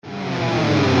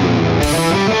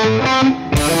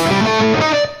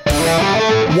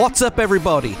What's up,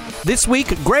 everybody? This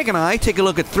week, Greg and I take a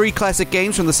look at 3 classic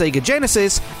games from the Sega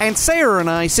Genesis, and Sarah and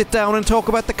I sit down and talk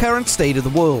about the current state of the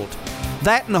world.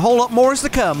 That and a whole lot more is to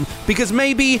come, because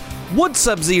maybe would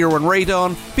Sub-Zero and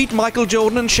Radon beat Michael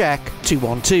Jordan and Shaq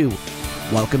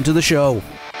 2-on-2? Welcome to the show.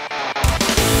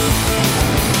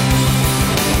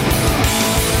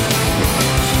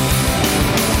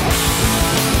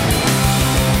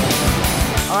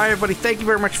 Alright, everybody, thank you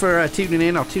very much for tuning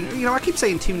in. I keep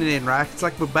saying tuning in, right? It's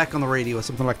like we're back on the radio or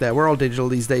something like that. We're all digital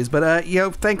these days. But,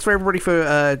 thanks for everybody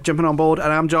for jumping on board.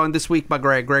 And I'm joined this week by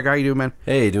Greg. Greg, how you doing, man?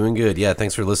 Hey, doing good. Yeah,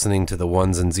 thanks for listening to the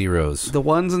Ones and Zeros. The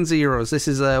Ones and Zeros. This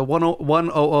is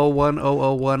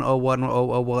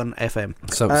 1001001001001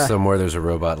 FM. Somewhere there's a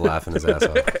robot laughing his ass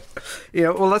off. Yeah,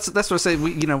 well, that's what I say.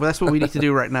 That's what we need to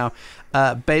do right now.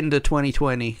 Bender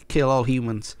 2020, kill all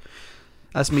humans.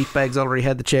 Us meatbags already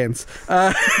had the chance.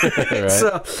 Right.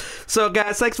 So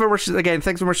guys, thanks very much again.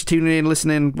 Thanks very much for tuning in,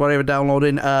 listening, whatever,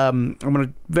 downloading. I'm going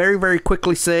to very, very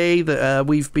quickly say that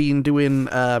we've been doing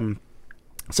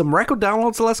some record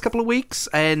downloads the last couple of weeks,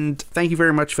 and thank you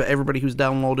very much for everybody who's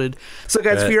downloaded. So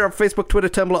guys, if you're on Facebook, Twitter,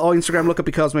 Tumblr, or Instagram, look up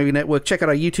Because Maybe Network. Check out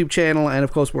our YouTube channel, and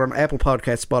of course we're on Apple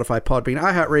Podcasts, Spotify, Podbean,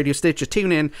 iHeartRadio, Stitcher,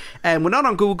 TuneIn, and we're not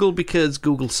on Google because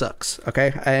Google sucks,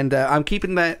 okay? And I'm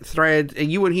keeping that thread.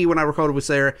 You and he, when I recorded with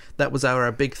Sarah, that was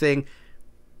our big thing.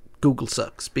 Google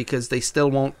sucks because they still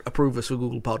won't approve us for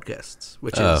Google Podcasts,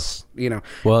 which is,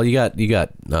 Well, you got.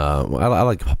 I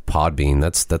like Podbean.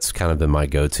 That's kind of been my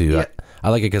go-to. Yeah. I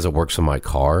like it because it works on my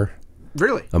car.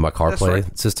 Really? On my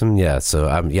CarPlay system, yeah. So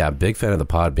I'm a big fan of the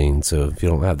Podbean. So if you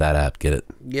don't have that app, get it.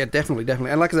 Yeah, definitely.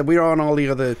 And like I said, we're on all the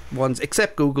other ones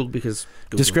except Google because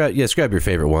Google. Just grab your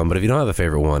favorite one. But if you don't have a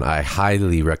favorite one, I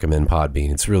highly recommend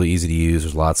Podbean. It's really easy to use.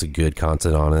 There's lots of good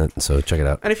content on it. So check it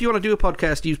out. And if you want to do a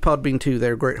podcast, use Podbean too.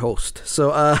 They're a great host. So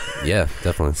yeah,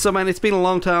 definitely. So man, it's been a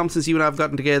long time since you and I have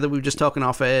gotten together. We were just talking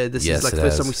off air. This is like the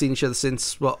first time we've seen each other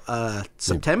since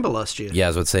September last year. Yeah, I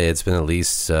was about to say it's been at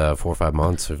least 4 or 5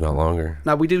 months, if not longer.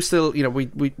 Now we do still, we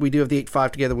do have the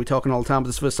 8-5 together. We're talking all the time. But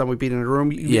this is the first time we've been in a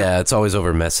room. Yeah, it's always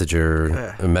over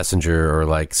Messenger, or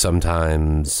like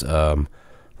sometimes.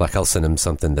 Like I'll send him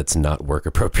something that's not work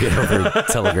appropriate over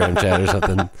Telegram chat or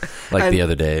something, like the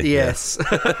other day. Yes,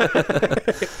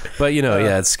 but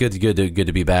it's good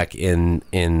to be back in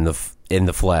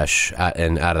the flesh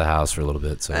and out of the house for a little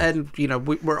bit. So. And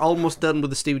we're almost done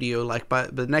with the studio. Like by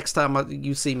the next time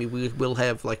you see me, we'll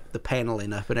have like the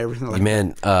paneling up and everything like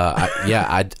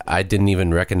that. I didn't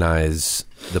even recognize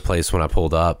the place when I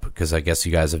pulled up because I guess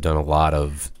you guys have done a lot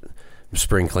of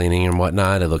spring cleaning and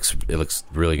whatnot. It looks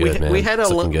really good, man. We had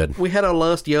our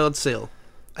last yard sale,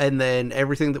 and then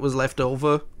everything that was left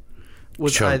over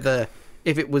was either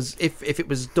if it was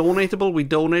donatable, we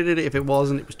donated it. If it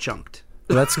wasn't, it was chunked.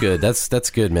 That's good. That's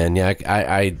good, man. Yeah,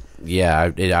 I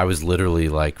was literally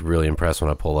like really impressed when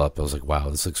I pulled up. I was like, wow,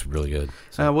 this looks really good.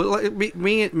 So.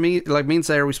 Me and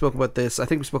Sarah, we spoke about this. I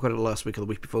think we spoke about it last week or the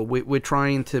week before. We're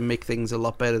trying to make things a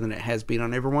lot better than it has been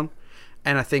on everyone.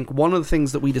 And I think one of the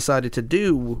things that we decided to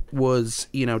do was,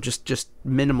 just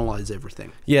minimalize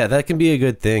everything. Yeah, that can be a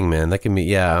good thing, man. That can be.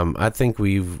 Yeah, I think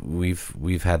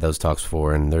we've had those talks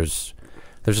before, and there's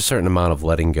a certain amount of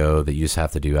letting go that you just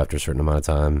have to do after a certain amount of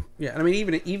time. Yeah, and I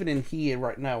mean, even in here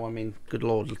right now, I mean, good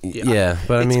Lord. Yeah,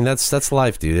 but I mean, that's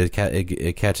life, dude.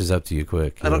 It catches up to you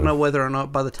quick. I don't know whether or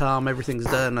not by the time everything's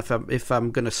done, if I'm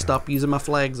going to stop using my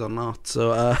flags or not.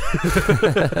 So,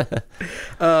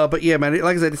 but yeah, man,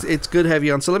 like I said, it's good to have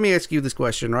you on. So let me ask you this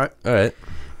question, right? All right.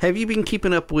 Have you been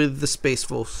keeping up with the Space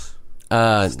Force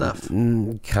stuff?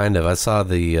 Kind of. I saw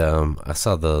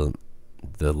the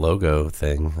logo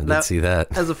thing. I did see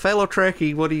that. As a fellow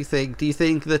Trekkie, what do you think? Do you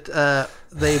think that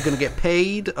they're going to get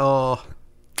paid, or?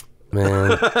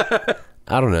 Man,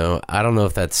 I don't know. I don't know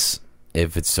if it's a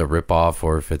ripoff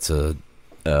or if it's a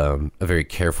very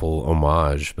careful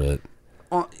homage. But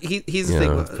here's the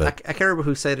thing. I can't remember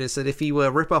who said it. Said if you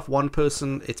rip off one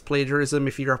person, it's plagiarism.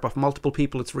 If you rip off multiple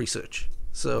people, it's research.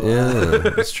 So yeah,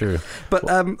 that's true. But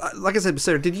like I said,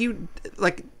 Sarah, did you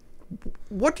like?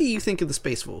 What do you think of the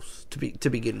Space Force to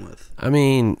begin with? I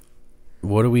mean,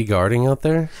 what are we guarding out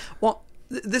there? Well,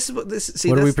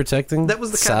 what are we protecting? That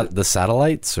was the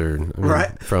satellites,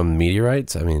 right from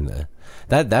meteorites. I mean,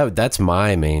 that's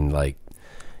my main I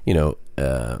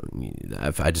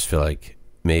just feel like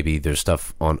maybe there's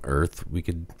stuff on Earth we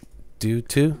could do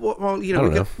too. Well, we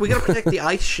got to protect the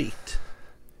ice sheet.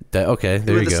 Okay,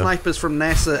 there you go. The snipers from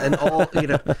NASA and all,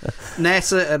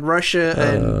 NASA and Russia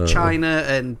and China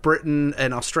and Britain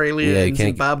and Australia and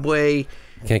Zimbabwe.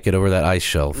 Can't get over that ice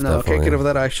shelf. No, definitely. Can't get over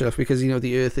that ice shelf because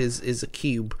the Earth is a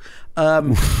cube.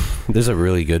 There's a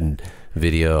really good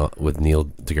video with Neil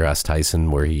deGrasse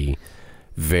Tyson where he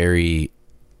very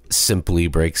simply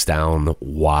breaks down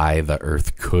why the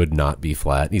Earth could not be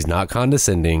flat. He's not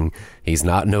condescending. He's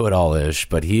not know-it-all-ish,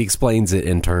 but he explains it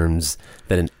in terms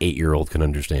that an 8-year-old can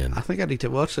understand. I think I need to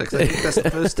watch that, because I think that's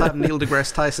the first time Neil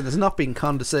deGrasse Tyson has not been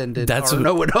condescended That's or what-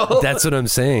 know-it-all. That's what I'm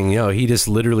saying. He just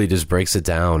literally just breaks it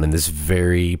down in this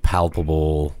very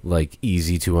palpable, like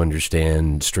easy to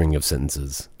understand string of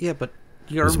sentences. Yeah, but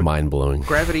It was mind-blowing.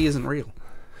 gravity isn't real.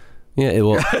 Yeah,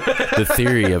 the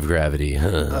theory of gravity.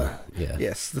 Yeah.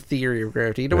 Yes, the theory of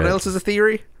gravity. You know what Right. else is a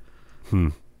theory?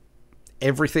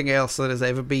 Everything else that has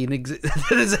ever been that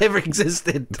has ever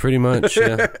existed. Pretty much,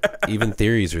 yeah. Even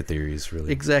theories are theories,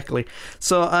 really. Exactly.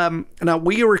 So now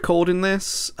we are recording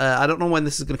this. I don't know when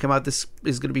this is going to come out. This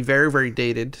is going to be very, very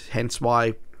dated. Hence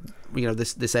why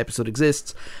this episode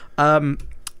exists.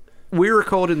 We're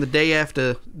recording the day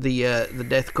after the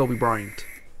death of Kobe Bryant.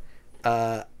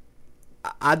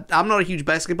 I'm not a huge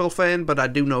basketball fan, but I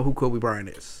do know who Kobe Bryant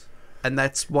is, and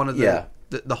that's one of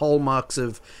the hallmarks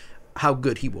of how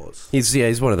good he was.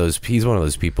 He's one of those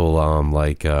people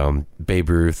like Babe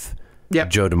Ruth, Yep.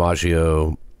 Joe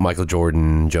DiMaggio, Michael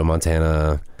Jordan, Joe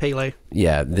Montana. Pele.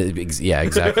 Yeah,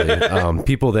 exactly.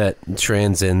 People that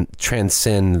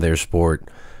transcend their sport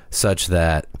such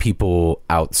that people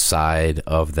outside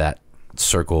of that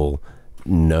circle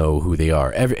know who they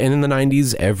are. And in the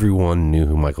 90s, everyone knew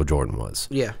who Michael Jordan was.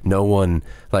 Yeah. No one,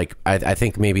 like, I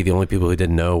think maybe the only people who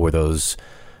didn't know were those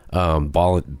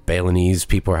Balinese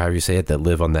people, or however you say it, that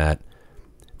live on that.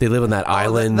 They live on that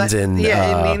island in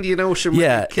the Indian Ocean.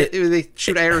 Yeah, they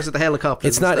shoot arrows at the helicopters.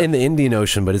 It's not in the Indian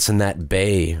Ocean, but it's in that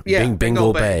bay. Yeah,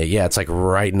 Bengal Bay. Yeah, it's like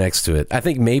right next to it. I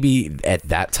think maybe at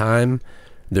that time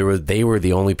they were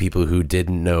the only people who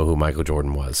didn't know who Michael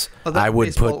Jordan was. I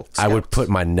would put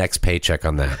my next paycheck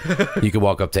on that. You could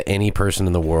walk up to any person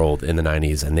in the world in the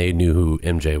 90s and they knew who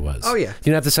MJ was. Oh yeah. You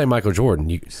didn't have to say Michael Jordan.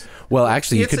 You could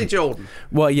say Jordan.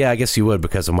 Well, yeah, I guess you would,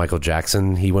 because of Michael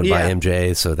Jackson. He went by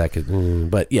MJ, so that could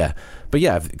but yeah,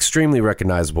 extremely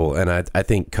recognizable, and I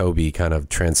think Kobe kind of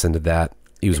transcended that.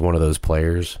 He was one of those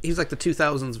players. He was like the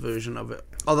 2000s version of it.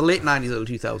 Or the late 90s, early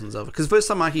 2000s of it. Because the first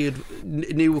time I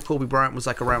knew of Kobe Bryant was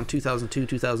like around 2002,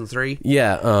 2003.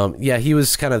 Yeah, he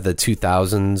was kind of the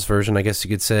 2000s version, I guess you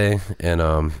could say.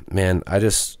 And, man, I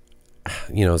just,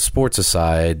 sports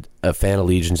aside, fan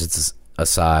allegiance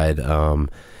aside,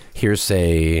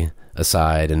 hearsay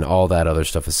aside, and all that other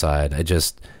stuff aside, it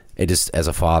just, as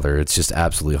a father, it's just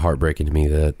absolutely heartbreaking to me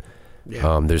that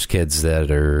there's kids that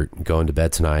are going to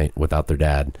bed tonight without their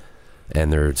dad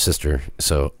and their sister.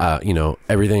 So,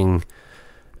 everything,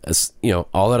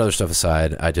 all that other stuff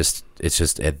aside, it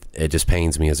just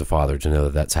pains me as a father to know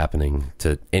that that's happening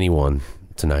to anyone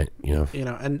tonight,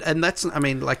 and that's, I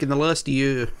mean, like in the last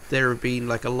year, there have been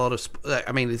like a lot of,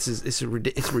 I mean, it's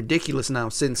ridiculous now.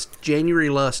 Since January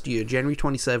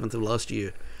 27th of last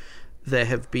year, there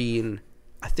have been,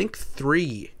 I think,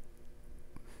 3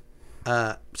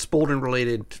 sporting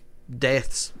related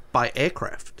deaths by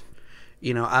aircraft.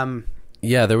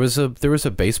 Yeah, there was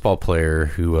a baseball player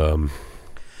who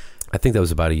I think that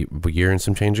was about a year and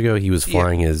some change ago. He was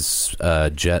flying his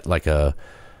jet like a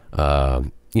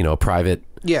private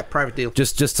deal,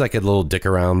 just like a little dick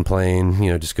around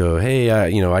plane. Just go, hey,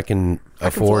 I can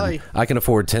afford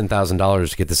 $10,000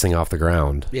 to get this thing off the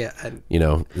ground. Yeah,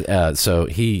 and, so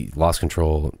he lost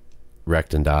control,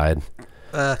 wrecked, and died.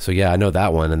 So yeah, I know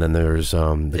that one, and then there's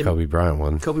the Kobe Bryant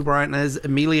one. Kobe Bryant has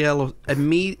Emiliano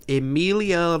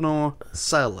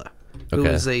Sala, who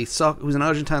is who's an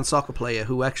Argentine soccer player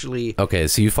who actually. Okay,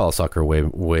 so you follow soccer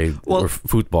or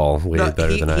football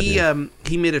better than I do.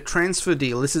 He made a transfer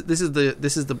deal. This is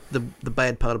the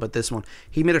bad part about this one.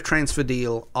 He made a transfer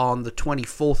deal on the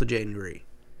 24th of January.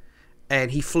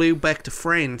 And he flew back to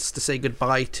France to say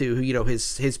goodbye to,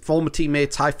 his former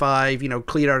teammates, high five,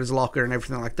 cleared out his locker and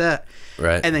everything like that.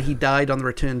 Right. And then he died on the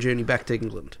return journey back to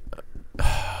England.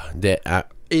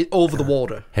 Over the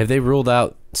water. Have they ruled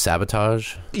out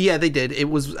sabotage? Yeah, they did. It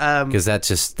was because that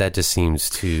just seems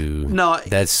too. No,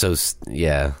 that's so.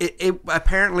 Yeah. It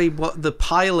apparently the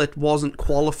pilot wasn't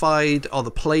qualified, or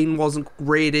the plane wasn't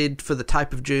rated for the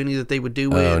type of journey that they were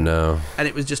doing. Oh no! And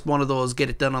it was just one of those get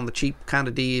it done on the cheap kind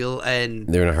of deal, and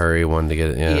they're in a hurry, wanted to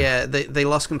get it. Yeah. Yeah, they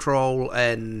lost control,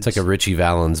 and it's like a Richie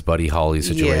Valens, Buddy Holly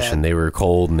situation. Yeah. They were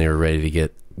cold and they were ready to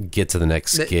get to the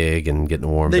next gig and get in a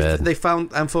warm bed.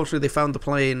 Unfortunately, they found the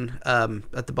plane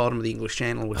at the bottom of the English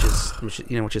Channel,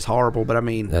 which is horrible. But I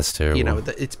mean, that's terrible.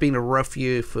 It's been a rough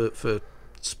year for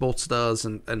sports stars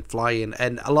and flying,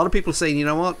 and a lot of people are saying, you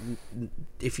know what,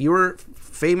 if you're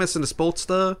famous and a sports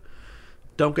star,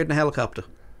 don't get in a helicopter.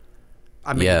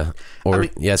 I mean,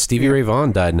 Stevie Ray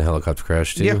Vaughan died in a helicopter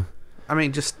crash too. Yeah, I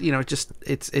mean,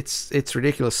 it's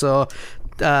ridiculous. So,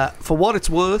 for what it's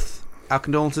worth, our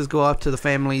condolences go out to the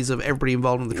families of everybody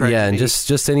involved in the tragedy. Yeah, and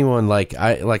just anyone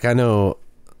I know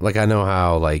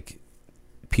how like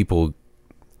people,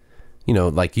 you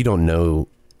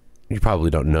probably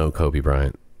don't know Kobe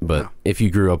Bryant, but if you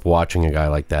grew up watching a guy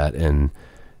like that, and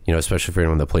especially for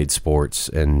anyone that played sports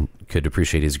and could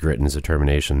appreciate his grit and his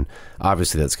determination,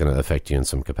 obviously that's going to affect you in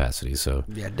some capacity. So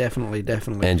yeah, definitely.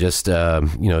 And just to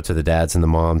the dads and the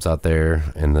moms out there,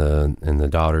 and the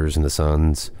daughters and the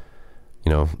sons,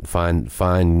 find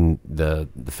the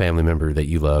family member that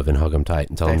you love and hug them tight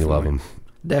and tell them you love them.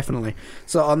 Definitely.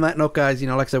 So on that note, guys,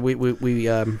 like I said, we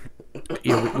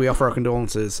offer our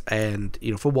condolences, and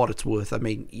for what it's worth. I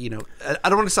mean, I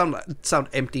don't want to sound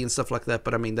empty and stuff like that,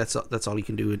 but I mean that's all you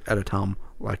can do at a time.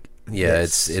 Like,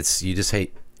 it's you just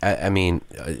hate. I mean,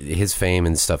 his fame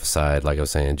and stuff aside, like I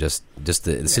was saying, just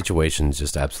the situation's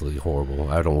just absolutely horrible.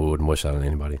 Wouldn't wish that on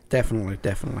anybody.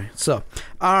 Definitely. So,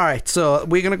 all right. So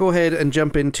we're gonna go ahead and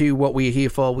jump into what we're here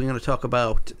for. We're gonna talk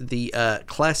about the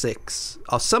classics,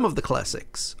 or some of the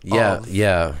classics.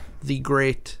 Yeah. The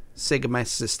great Sega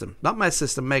Master System, not Master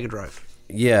System, Mega Drive.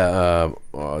 Yeah,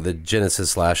 the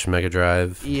Genesis / Mega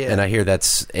Drive. Yeah, and I hear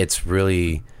it's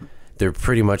really. They're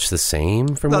pretty much the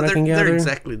same from what I can gather. They're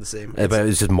exactly the same. But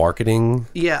it's just marketing.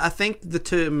 Yeah, I think the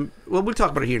term... Well, we'll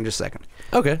talk about it here in just a second.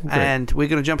 Okay, great. And we're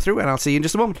going to jump through, and I'll see you in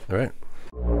just a moment. All right.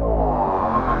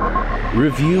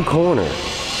 Review Corner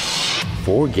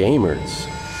for Gamers.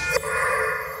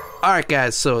 All right,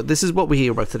 guys, so this is what we're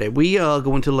here about today. We are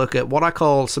going to look at what I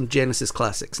call some Genesis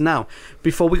classics. Now,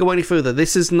 before we go any further,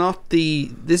 this is not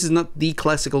the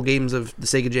classical games of the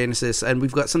Sega Genesis, and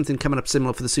we've got something coming up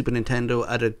similar for the Super Nintendo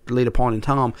at a later point in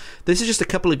time. This is just a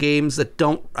couple of games that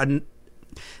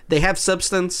they have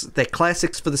substance, they're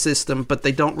classics for the system, but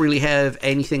they don't really have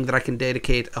anything that I can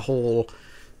dedicate a whole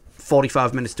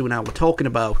 45 minutes to an hour talking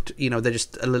about. They're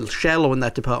just a little shallow in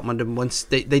that department, and once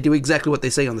they do exactly what they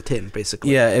say on the tin,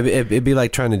 basically. Yeah, it'd be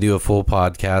like trying to do a full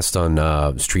podcast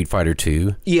on Street Fighter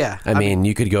 2. Yeah, I mean,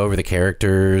 you could go over the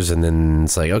characters, and then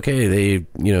it's like, okay,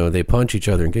 they punch each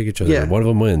other and kick each other, and one of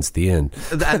them wins. The end.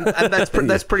 and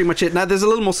that's pretty much it. Now, there's a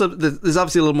little more. There's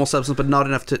obviously a little more substance, but not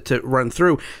enough to run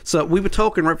through. So we were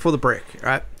talking right before the break,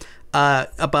 right,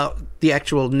 about the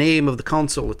actual name of the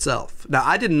console itself. Now,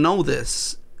 I didn't know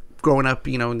this. Growing up,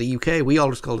 in the UK, we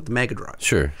always called it the Mega Drive.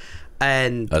 Sure.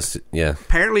 And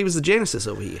apparently it was the Genesis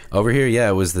over here. Over here, yeah,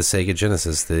 it was the Sega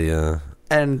Genesis.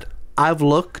 And I've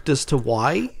looked as to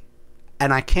why,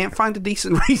 and I can't find a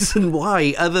decent reason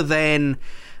why, other than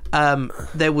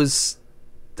there was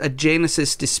a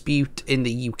Genesis dispute in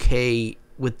the UK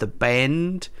with the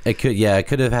band. It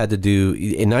could have had to do.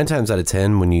 9 times out of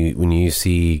 10, when you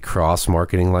see cross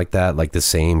marketing like that, like the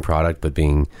same product but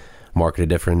being marketed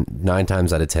different, 9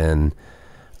 times out of 10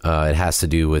 it has to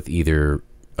do with either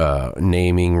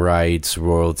naming rights,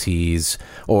 royalties,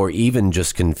 or even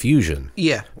just confusion.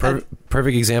 Yeah.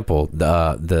 Perfect example,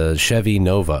 the Chevy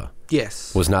Nova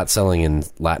was not selling in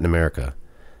Latin America,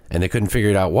 and they couldn't figure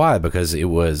it out why, because it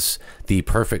was the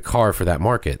perfect car for that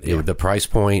market. The price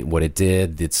point, what it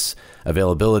did, its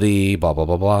availability, blah blah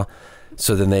blah blah.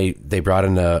 So then they brought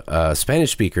in a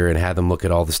Spanish speaker and had them look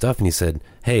at all the stuff, and he said,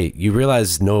 hey, you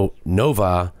realize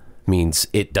Nova means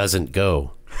it doesn't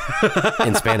go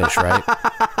in Spanish, right?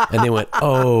 And they went,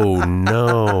 oh,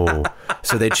 no.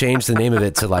 So they changed the name of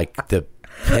it to like the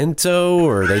Pinto,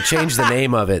 or they changed the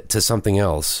name of it to something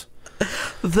else.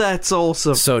 That's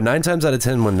awesome. So 9 times out of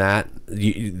 10, when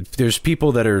there's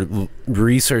people that are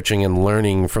researching and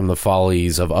learning from the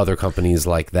follies of other companies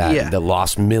like that that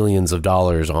lost millions of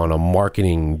dollars on a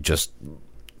marketing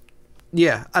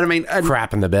I mean,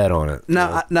 crap in the bed on it.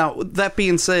 Now, that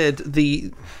being said,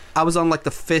 I was on like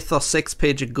the 5th or 6th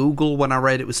page of Google when I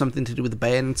read it was something to do with the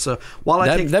band. So while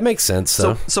that makes sense.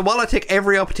 So while I take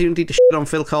every opportunity to shit on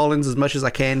Phil Collins as much as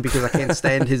I can, because I can't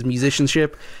stand his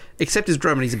musicianship, except his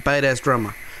drumming, he's a badass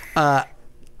drummer.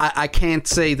 I can't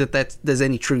say that there's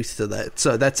any truth to that.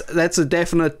 So that's a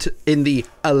definite in the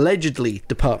allegedly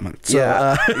department.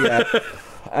 So,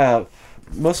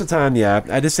 most of the time,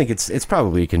 I just think it's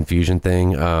probably a confusion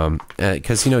thing,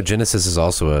 because Genesis is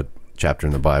also a chapter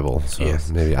in the Bible. So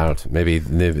maybe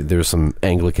there's some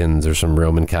Anglicans or some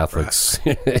Roman Catholics.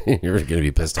 Right. You're going to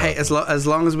be pissed off. Hey, as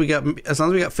long as we got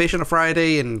fish on a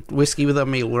Friday and whiskey with our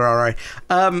meal, we're all right.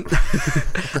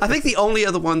 I think the only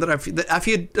other one that I've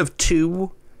heard of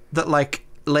 2 that like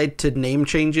led to name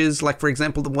changes, like for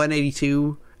example the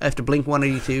 182 after Blink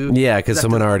 182. Yeah, because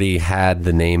someone already had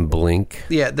the name Blink.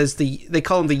 Yeah, they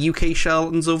call them the UK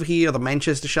charlatans over here, or the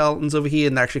Manchester charlatans over here,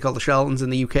 and they're actually called the charlatans in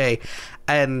the UK.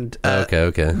 And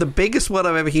okay. The biggest one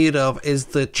I've ever heard of is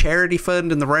the charity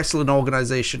fund and the wrestling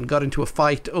organization got into a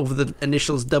fight over the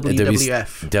initials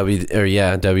WWF.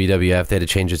 WWF. They had to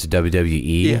change it to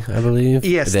WWE, I believe.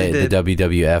 Yes, they did. The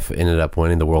WWF ended up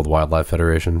winning the World Wildlife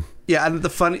Federation. Yeah, and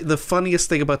the funniest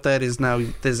thing about that is now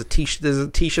there's a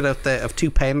t-shirt out there of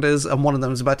two pandas, and one of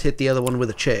them is about to hit the other one with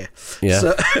a chair. Yeah.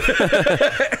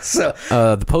 So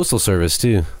the Postal Service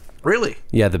too. Really?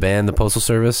 Yeah, the band, the Postal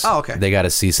Service. Oh, okay. They got a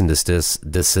cease and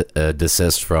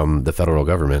desist from the federal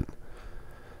government,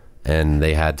 and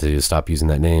they had to stop using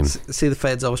that name. See, the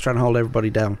Fed's always trying to hold everybody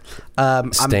down.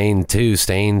 Stained too.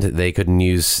 Stained. They couldn't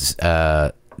use.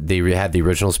 They had the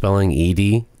original spelling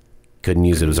ED. Couldn't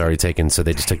use it. It was already taken, so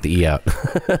they just took the E out.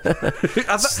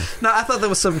 I thought there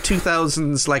was some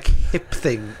 2000s like hip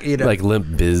thing, you know, like Limp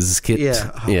Bizkit.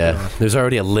 Yeah, yeah. God. There's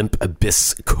already a Limp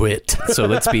Biscuit, so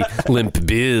let's be Limp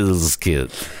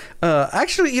Bizkit.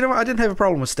 Actually, you know what? I didn't have a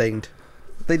problem with Stained.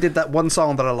 They did that one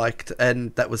song that I liked,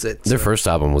 and that was it. Their first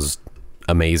album was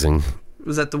amazing.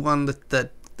 Was that the one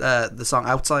that the song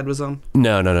Outside was on?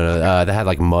 No. They had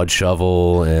like Mud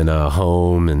Shovel and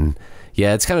Home, and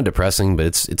yeah, it's kind of depressing, but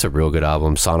it's a real good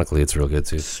album. Sonically, it's real good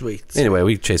too. Sweet. Anyway,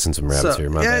 we're chasing some rabbits here.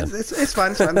 My bad. It's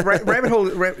fine. It's fine. Rabbit hole,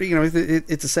 you know, it's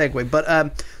a segue. But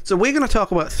so we're going to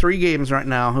talk about three games right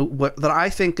now that I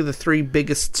think are the three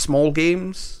biggest small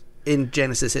games in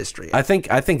Genesis history. I think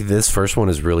this first one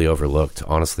is really overlooked.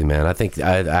 Honestly, man, I think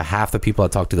half the people I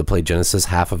talk to that play Genesis,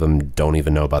 half of them don't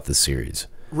even know about this series.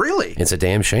 Really? It's a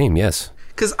damn shame. Yes.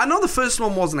 Because I know the first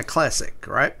one wasn't a classic,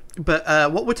 right? But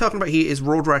what we're talking about here is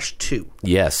Road Rash 2.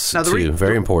 Yes, now,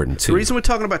 very important, 2. The reason we're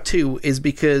talking about 2 is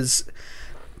because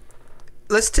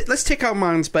let's take our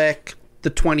minds back the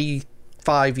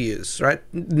 25 years, right?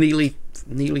 Nearly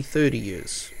 30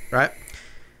 years, right?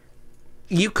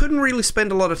 You couldn't really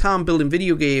spend a lot of time building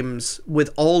video games with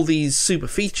all these super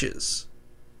features.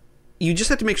 You just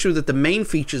had to make sure that the main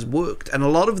features worked, and a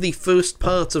lot of the first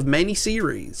parts of many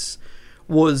series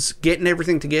was getting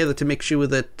everything together to make sure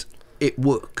that it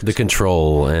worked. The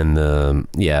control and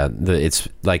it's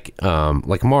like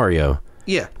Mario.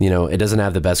 Yeah. You know, it doesn't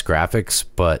have the best graphics,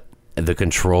 but the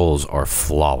controls are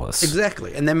flawless.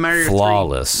 Exactly. And then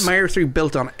Mario 3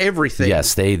 built on everything.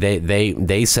 Yes,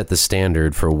 they set the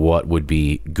standard for what would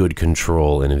be good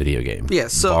control in a video game. Yeah,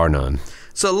 bar none.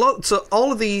 So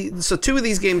two of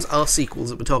these games are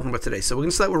sequels that we're talking about today. So we're going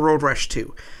to start with Road Rash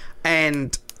 2.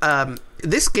 And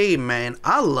this game, man,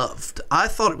 I loved. I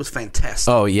thought it was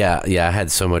fantastic. Oh, yeah. I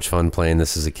had so much fun playing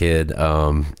this as a kid.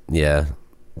 Lots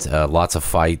of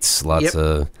fights, lots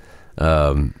of,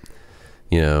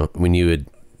 when you would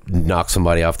knock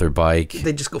somebody off their bike.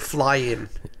 They just go flying.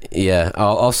 Yeah.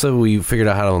 Also, we figured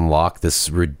out how to unlock this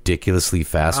ridiculously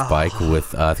fast bike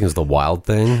with, I think it was the Wild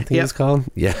Thing, I think it's called.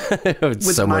 Yeah.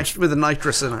 With the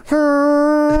nitrous in it.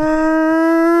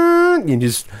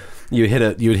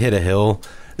 You would hit a hill.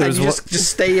 And you just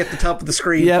stay at the top of the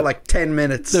screen for like 10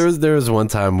 minutes. There was one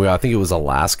time where I think it was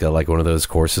Alaska, like one of those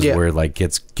courses where it like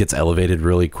gets elevated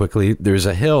really quickly. There's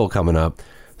a hill coming up.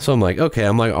 So I'm like, okay,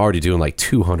 I'm like already doing like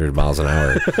 200 miles an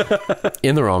hour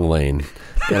in the wrong lane.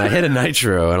 And I hit a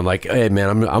nitro and I'm like, hey man,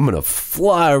 I'm going to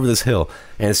fly over this hill.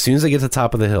 And as soon as I get to the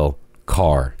top of the hill,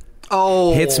 car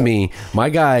hits me. My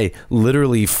guy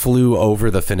literally flew over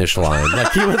the finish line.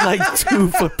 Like he was like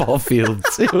 2 football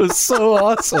fields. It was so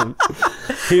awesome.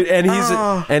 They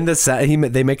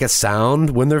make a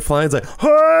sound when they're flying. It's like,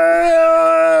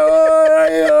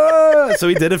 so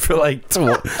he did it for like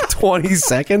 20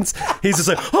 seconds. He's just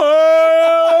like,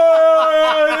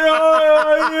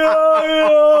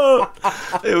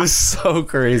 it was so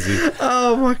crazy.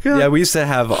 Oh my god. Yeah, we used to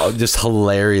have just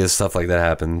hilarious stuff like that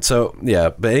happen. So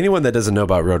yeah, but anyone that doesn't know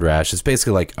about Road Rash, it's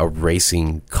basically like a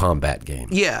racing combat game.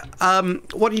 Yeah.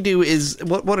 What you do is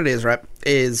what it is, right?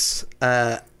 Is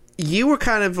you were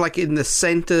kind of like in the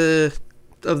center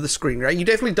of the screen, right? You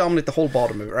definitely dominate the whole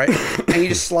bottom of it, right? And you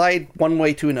just slide one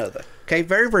way to another. Okay,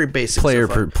 very, very basic.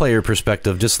 Player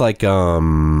perspective, just like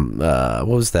what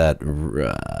was that?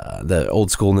 The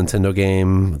old school Nintendo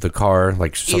game, the car,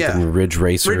 like something Ridge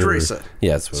Racer. Ridge Racer.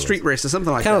 Yeah, Street Racer,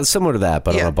 something like that. Kind of similar to that,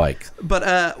 but on a bike.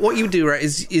 But what you do, right,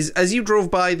 is as you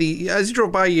drove by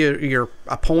your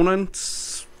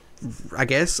opponents, I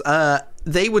guess,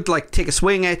 they would like take a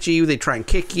swing at you. They try and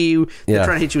kick you. They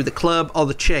try and hit you with the club or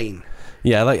the chain.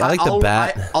 Yeah, I like the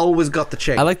bat. I always got the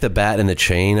chain. I like the bat and the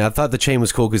chain. I thought the chain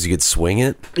was cool because you could swing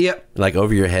it. Yep. Like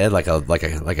over your head, like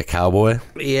a cowboy.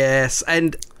 Yes,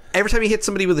 and every time you hit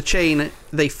somebody with a chain,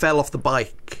 they fell off the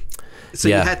bike. So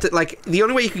you had to, like, the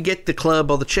only way you could get the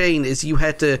club or the chain is you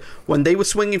had to, when they were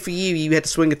swinging for you, you had to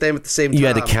swing at them at the same time. You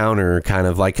had to counter, kind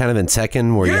of in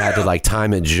Tekken, where you had to, like,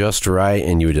 time it just right,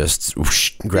 and you would just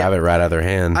whoosh, grab it right out of their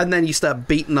hand. And then you start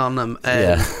beating on them,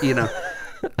 and, you know.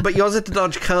 But you also had to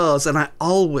dodge cars, and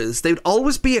there'd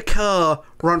always be a car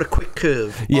around a quick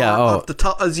curve. Yeah, off the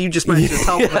top, as you just mentioned, the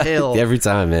top of the hill. Every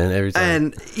time, man, every time.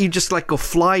 And you just, like, go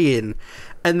flying.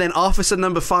 And then officer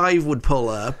number 5 would pull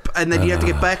up, and then you have to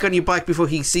get back on your bike before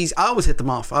he sees. I always hit them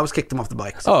off. I always kicked them off the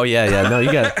bike. Oh yeah. No,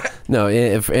 you got no.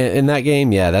 In that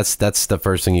game, yeah, that's the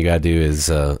first thing you got to do is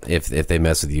if they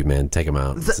mess with you, man, take them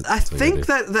out. I think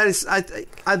that is.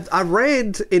 I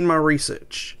read in my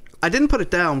research. I didn't put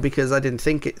it down because I didn't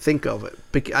think of it.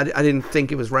 I didn't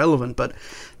think it was relevant, but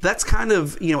that's kind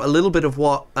of a little bit of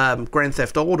what Grand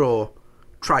Theft Auto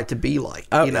tried to be like.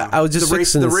 I was just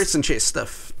the race and chase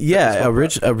stuff. Yeah,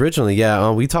 originally, yeah.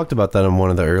 We talked about that on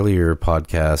one of the earlier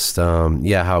podcasts.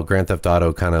 How Grand Theft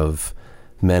Auto kind of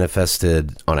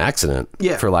manifested on accident,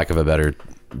 for lack of a better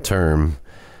term.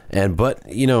 But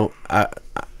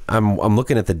I'm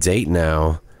looking at the date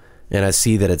now, and I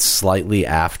see that it's slightly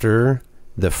after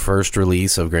the first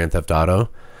release of Grand Theft Auto.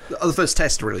 The first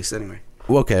test release, anyway.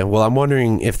 Okay, well, I'm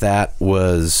wondering if there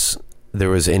was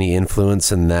any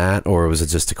influence in that, or was it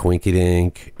just a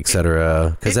quinky-dink,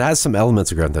 etc.? Because it has some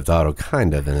elements of Grand Theft Auto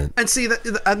kind of in it. And see,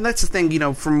 and that's the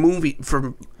thing,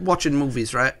 from watching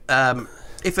movies, right?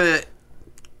 If a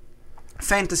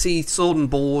fantasy sword and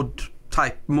board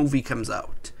type movie comes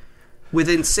out,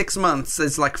 within 6 months,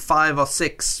 there's like 5 or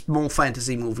 6 more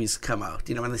fantasy movies come out,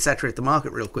 and they saturate the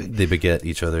market real quick. They beget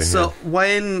each other. So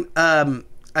when...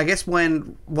 I guess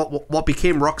when what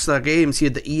became Rockstar Games here,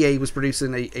 the EA was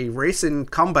producing a racing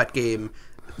combat game,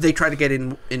 they tried to get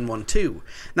in one too.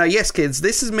 Now, yes, kids,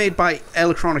 this is made by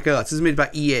Electronic Arts. This is made by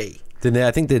EA.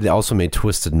 I think they also made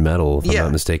Twisted Metal, if I'm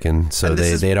not mistaken. So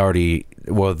they'd already...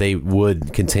 Well, they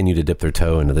would continue to dip their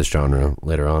toe into this genre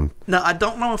later on. Now, I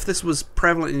don't know if this was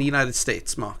prevalent in the United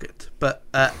States market, but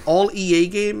all EA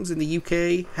games in the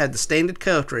UK had the standard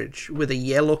cartridge with a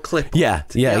yellow clip. Yeah.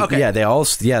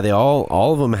 They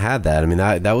all of them had that. I mean,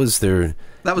 that was their...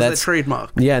 That was their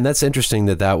trademark. Yeah, and that's interesting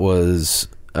that was...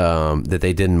 that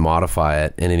they didn't modify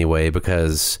it in any way,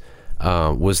 because...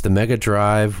 was the Mega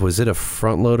Drive, was it a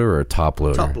front loader or a top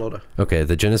loader? Top loader. Okay,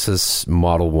 the Genesis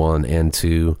Model 1 and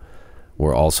 2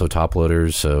 were also top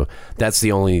loaders, so that's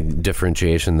the only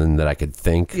differentiation that I could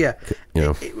think. Yeah.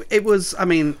 It was, I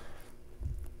mean,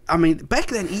 back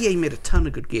then EA made a ton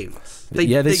of good games.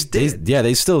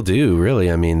 They still do, really.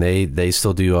 I mean, they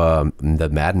still do the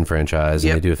Madden franchise,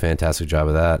 and they do a fantastic job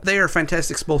of that. They are a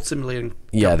fantastic sports simulating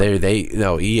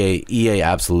company. EA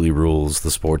absolutely rules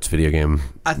the sports video game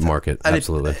market.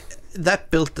 Absolutely. That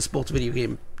built the sports video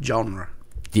game genre.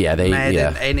 Yeah,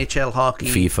 Madden, NHL hockey,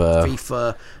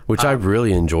 FIFA, which I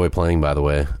really enjoy playing, by the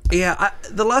way. Yeah, I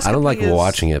don't like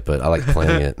watching it, but I like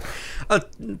playing it.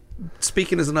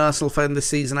 Speaking as an Arsenal fan this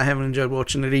season, I haven't enjoyed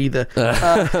watching it either.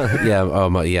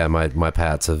 My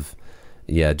Pats have.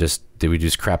 Yeah, did we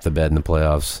just crap the bed in the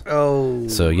playoffs? Oh,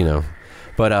 so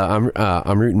but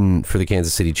I'm rooting for the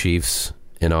Kansas City Chiefs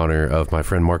in honor of my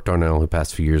friend Mark Darnell, who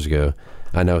passed a few years ago.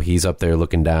 I know he's up there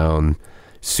looking down,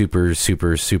 super,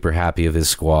 super, super happy of his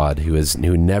squad,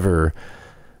 who never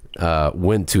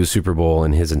went to a Super Bowl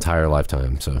in his entire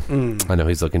lifetime. So I know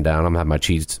he's looking down. I'm gonna have my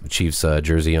Chiefs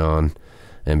jersey on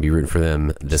and be rooting for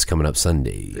them this coming up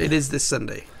Sunday. It is this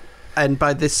Sunday, and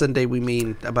by this Sunday we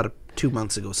mean about 2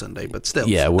 months ago Sunday, but still.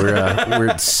 Yeah,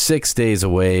 we're 6 days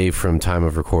away from time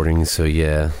of recording, so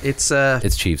yeah, it's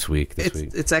Chiefs week this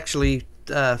week. It's actually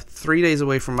 3 days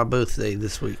away from my birthday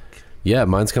this week. Yeah,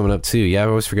 mine's coming up too. Yeah, I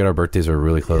always forget our birthdays are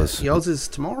really close. Yeah. Yours is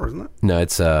tomorrow, isn't it? No,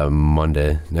 it's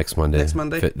Monday. Next Monday. The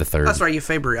 3rd. That's right, you're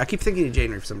February. I keep thinking of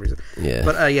January for some reason. Yeah.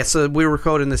 But so we're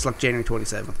recording this like January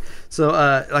 27th. So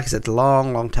like I said,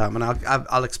 long time, and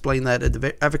I'll explain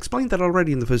that I've explained that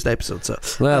already in the first episode. So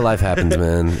well, life happens,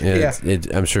 man.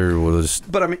 I'm sure we'll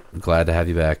just. But glad to have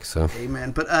you back. So.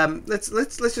 Amen. But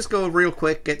let's just go real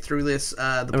quick, get through this.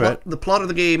 The plot of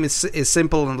the game is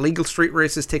simple, and legal street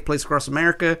races take place across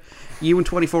America. You and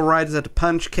 24 riders have to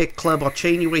punch, kick, club, or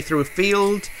chain your way through a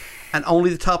field, and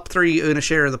only the top 3 earn a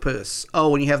share of the purse.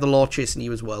 Oh, and you have the law chasing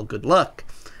you as well. Good luck.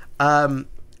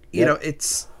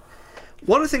 It's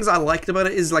one of the things I liked about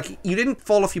it is like you didn't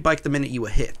fall off your bike the minute you were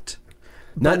hit.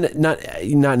 Not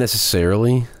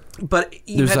necessarily. But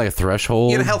there's like a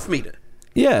threshold. You had a health meter.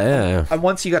 Yeah. And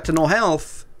once you got to no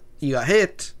health, you got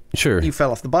hit. Sure. You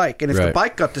fell off the bike, and if the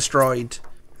bike got destroyed,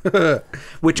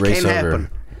 which Race can over.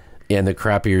 happen. Yeah, and the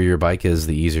crappier your bike is,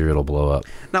 the easier it'll blow up.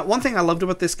 Now, one thing I loved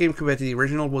about this game compared to the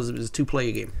original was it was a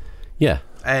 2-player game. Yeah.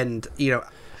 And,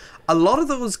 a lot of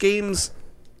those games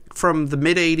from the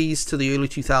mid 80s to the early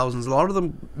 2000s, a lot of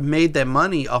them made their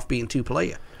money off being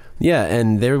 2-player. Yeah,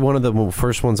 and they're one of the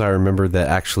first ones I remember that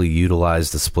actually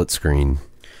utilized the split screen.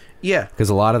 Yeah, because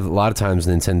a lot of times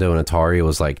Nintendo and Atari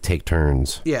was like take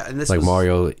turns. Yeah, and this like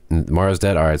was... Mario's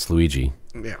dead. All right, it's Luigi.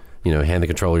 Yeah, hand the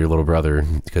controller to your little brother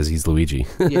because he's Luigi.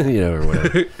 Yeah. Or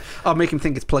whatever. I'll make him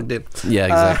think it's plugged in. Yeah,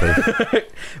 exactly.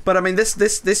 But I mean, this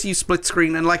used split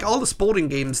screen, and like all the sporting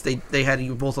games, they had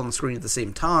you both on the screen at the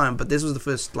same time. But this was the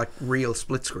first like real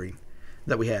split screen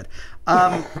that we had.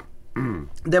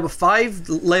 There were 5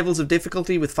 levels of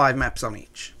difficulty with 5 maps on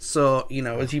each. So,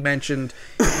 as you mentioned,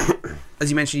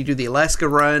 you do the Alaska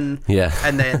run. Yeah.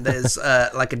 And then there's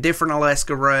like a different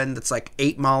Alaska run that's like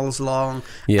 8 miles long.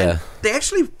 Yeah. And they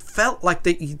actually felt like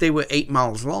they were 8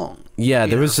 miles long. Yeah,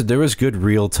 there was good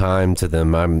real time to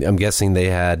them. I'm guessing they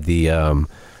had the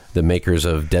makers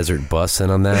of Desert Bus in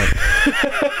on that.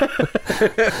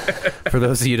 For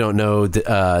those of you who don't know,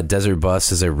 Desert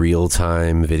Bus is a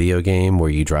real-time video game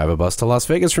where you drive a bus to Las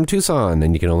Vegas from Tucson,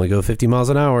 and you can only go 50 miles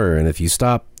an hour. And if you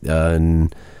stop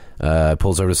and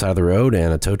pulls over to the side of the road,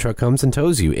 and a tow truck comes and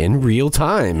tows you in real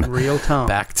time. Real time.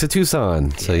 Back to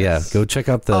Tucson. So, yeah, go check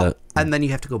out the... Oh, and then you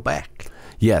have to go back.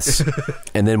 Yes.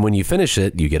 And then when you finish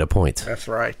it, you get a point. That's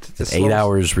right. It's 8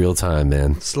 hours real time,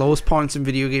 man. Slowest points in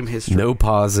video game history. No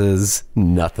pauses,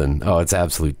 nothing. Oh, it's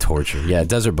absolute torture. Yeah,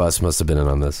 Desert Bus must have been in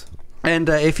on this. And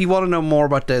if you want to know more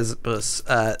about Desert Bus,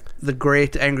 the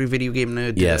great Angry Video Game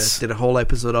Nerd did a whole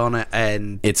episode on it,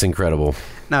 and it's incredible.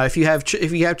 Now, if you have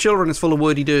children, it's full of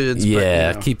wordy dudes.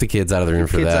 Yeah, but, keep the kids out of the room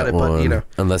for that one. But,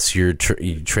 unless you're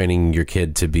training your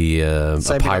kid to be a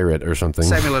pirate or something.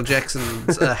 Samuel L.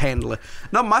 Jackson's handler.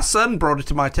 No, my son brought it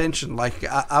to my attention. Like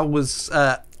I was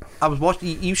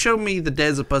watching. You showed me the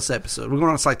Desert Bus episode. We're going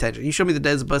on a slight tangent. You showed me the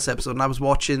Desert Bus episode, and I was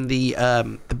watching the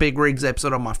Big Rigs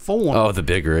episode on my phone. Oh, the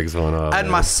Big Rigs one. Oh,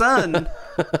 and my son,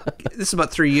 this is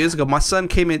about 3 years ago. My son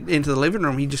came into the living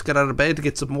room. He just got out of bed to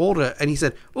get some water, and he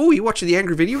said, "Oh, you watching the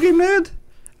Angry Video Game Nerd?"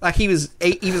 Like he was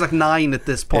 8. He was like 9 at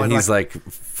this point. And he's like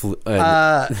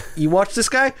you watch this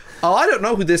guy? Oh, I don't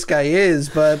know who this guy is,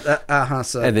 but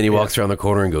so, and then he walks around the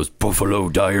corner and goes, "Buffalo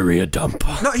Diarrhea Dump."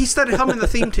 No, he started humming the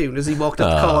theme tune as he walked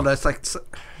up the corner. It's like,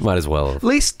 might as well. At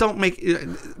least don't make.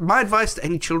 My advice to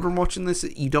any children watching this: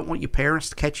 you don't want your parents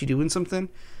to catch you doing something.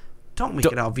 Don't make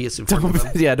it obvious in front of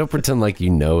them. Yeah, don't pretend like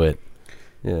you know it.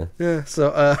 Yeah. Yeah.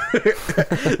 So,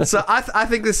 so I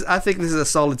think this is a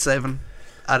solid 7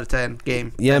 out of 10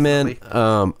 game. Yeah, definitely.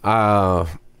 Man.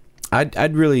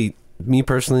 I'd really, me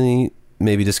personally,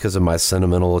 maybe just because of my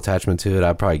sentimental attachment to it,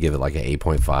 I'd probably give it like an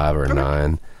 8.5 or a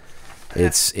 9.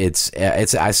 It's.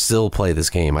 I still play this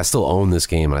game. I still own this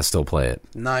game, and I still play it.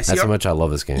 Nice. That's how much I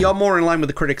love this game. You're more in line with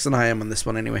the critics than I am on this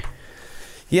one, anyway.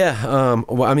 Yeah.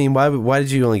 Well, I mean, why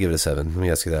did you only give it a 7? Let me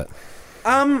ask you that.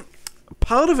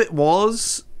 Part of it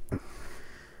was.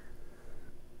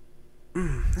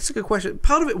 That's a good question.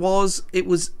 Part of it was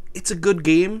it's a good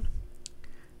game,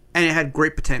 and it had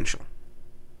great potential,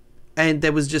 and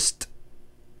there was just.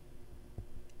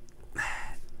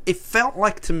 It felt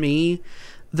like to me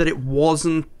that it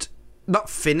wasn't not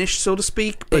finished, so to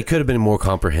speak. But it could have been more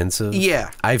comprehensive.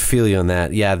 Yeah, I feel you on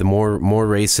that. Yeah, the more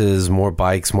races, more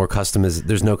bikes, more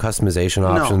there's no customization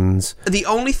options. No. The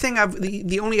only thing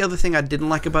the only other thing I didn't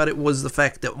like about it was the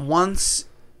fact that once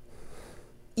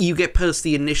you get past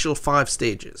the initial 5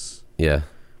 stages, the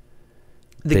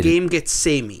game gets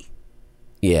samey.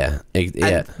 Yeah,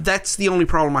 yeah. And that's the only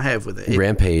problem I have with it.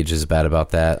 Rampage is bad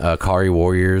about that. Kari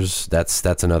Warriors,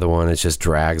 that's another one. It just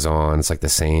drags on. It's like the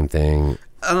same thing.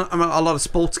 A lot of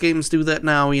sports games do that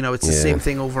now. It's the same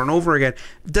thing over and over again.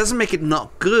 It doesn't make it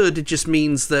not good. It just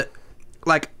means that,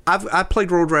 like, I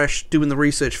played Road Rash doing the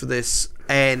research for this,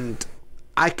 and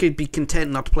I could be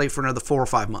content not to play it for another 4 or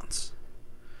 5 months.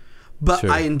 But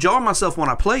sure. I enjoy myself when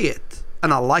I play it,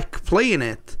 and I like playing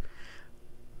it.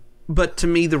 But to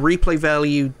me, the replay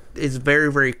value is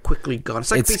very, very quickly gone.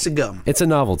 It's like a piece of gum. It's a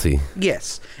novelty.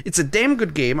 Yes. It's a damn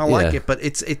good game. I like it, but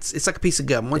it's like a piece of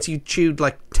gum. Once you chewed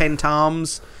like 10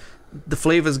 times, the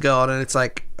flavor's gone, and it's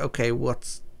like, okay,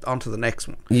 what's on to the next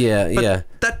one? Yeah,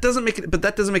 but that doesn't make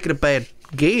it a bad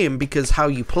game, because how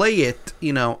you play it,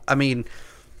 I mean,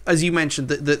 as you mentioned,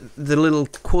 the little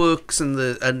quirks and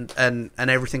and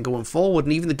everything going forward,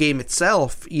 and even the game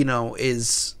itself,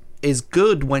 is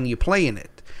good when you're playing it.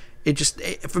 It just,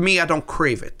 for me, I don't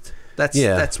crave it.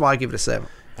 That's why I give it a 7.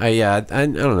 I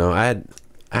don't know. I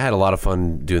had a lot of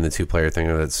fun doing the 2-player thing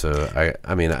with it, so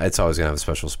I mean, it's always gonna have a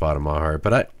special spot in my heart.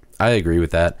 But I agree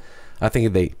with that. I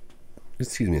think they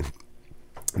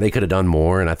could have done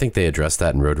more, and I think they addressed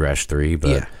that in Road Rash 3.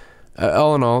 But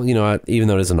all in all, even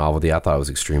though it is a novelty, I thought it was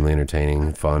extremely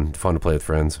entertaining, fun to play with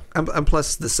friends. And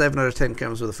plus, the 7 out of 10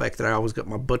 comes with the fact that I always got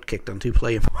my butt kicked on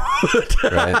 2-player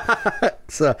mode. Right.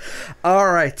 So,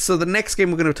 all right. So the next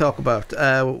game we're going to talk about,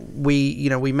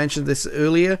 we mentioned this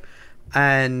earlier,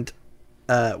 and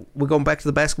we're going back to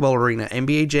the basketball arena,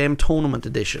 NBA Jam Tournament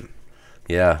Edition.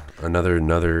 Yeah,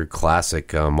 another classic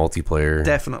multiplayer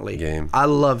definitely game. I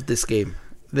love this game.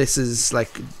 This is like,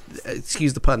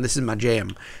 excuse the pun, this is my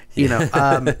jam.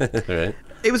 Right.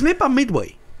 It was made by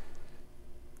Midway.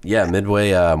 Yeah,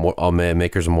 Midway,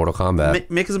 makers of Mortal Kombat.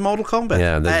 Makers of Mortal Kombat.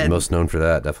 Yeah, they're most known for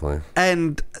that, definitely.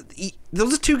 And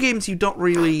those are two games you don't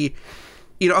really...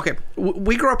 okay,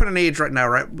 we grew up in an age right now,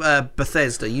 right?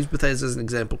 Bethesda. Use Bethesda as an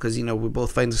example because, we're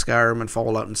both fans of Skyrim and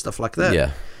Fallout and stuff like that.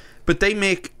 Yeah. But they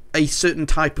make a certain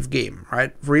type of game,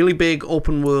 right? Really big,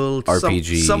 open world,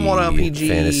 RPG, somewhat RPG.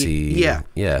 Fantasy. Yeah.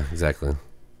 Yeah, exactly.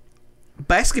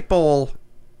 Basketball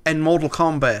and Mortal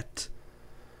Kombat...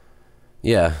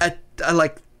 Yeah. Are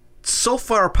like so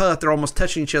far apart they're almost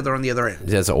touching each other on the other end.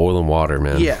 Yeah, it's oil and water,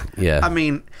 man. Yeah. I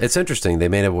mean, it's interesting. They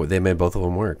made both of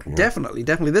them work. Definitely.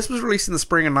 This was released in the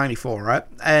spring of '94, right?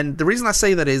 And the reason I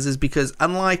say that is because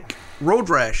unlike Road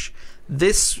Rash,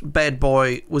 this bad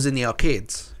boy was in the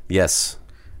arcades. Yes.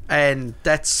 And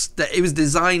it was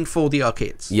designed for the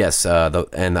arcades. Yes,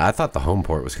 and I thought the home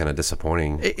port was kind of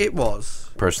disappointing. It was.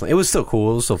 Personally, it was still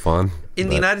cool. It was still fun. In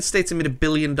the United States, it made $1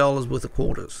 billion worth of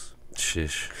quarters.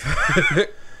 Shish.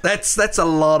 That's a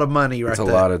lot of money, right? That's there.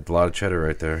 a lot of cheddar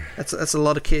right there. That's a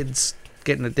lot of kids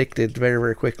getting addicted very,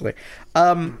 very quickly.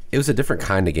 It was a different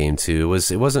kind of game too.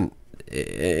 It was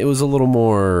a little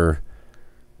more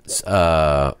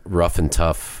rough and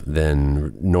tough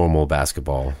than normal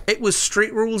basketball. It was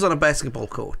street rules on a basketball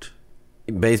court.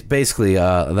 Basically,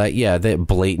 that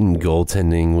blatant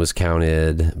goaltending was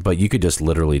counted, but you could just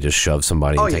literally just shove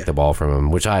somebody and take the ball from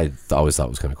them, which I always thought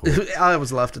was kind of cool. I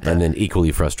always laughed at that. And then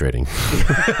equally frustrating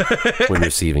when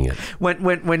receiving it.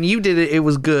 When you did it, it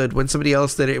was good. When somebody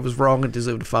else did it, it was wrong and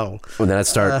deserved a foul. And then I'd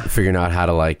start figuring out how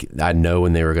to I'd know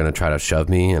when they were going to try to shove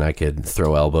me, and I could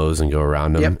throw elbows and go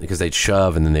around them because they'd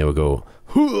shove, and then they would go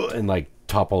and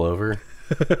topple over,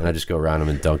 and I'd just go around them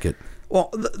and dunk it. Well,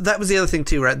 that was the other thing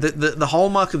too, right? The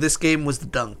hallmark of this game was the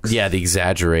dunks. Yeah, the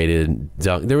exaggerated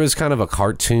dunk. There was kind of a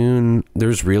cartoon. There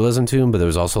was realism to them, but there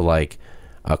was also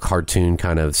a cartoon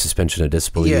kind of suspension of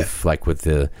disbelief, with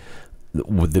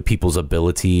the people's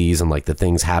abilities and the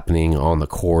things happening on the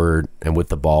court and with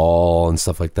the ball and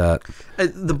stuff like that.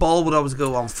 The ball would always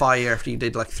go on fire after you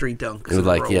did 3 dunks. It would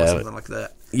or something like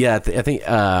that. Yeah, I think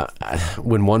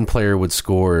when one player would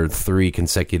score 3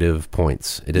 consecutive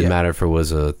points, it didn't matter if it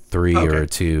was a 3 or a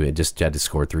 2. It just had to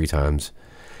score 3 times.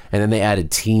 And then they added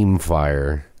team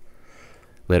fire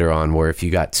later on, where if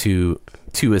you got two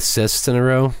assists in a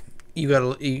row,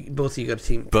 both of you got a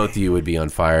team. Both of you would be on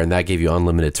fire, and that gave you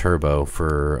unlimited turbo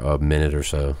for a minute or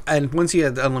so. And once you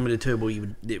had unlimited turbo,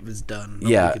 it was done.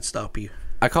 Nobody could stop you.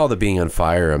 I call the being on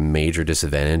fire a major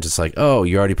disadvantage. It's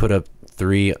you already put up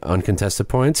 3 uncontested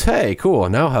points. Hey, cool.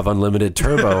 Now I have unlimited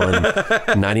turbo and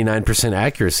 99%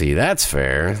 accuracy. That's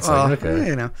fair. It's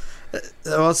okay.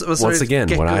 Once again,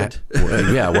 when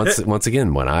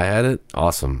I had it,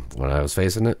 awesome. When I was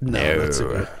facing it,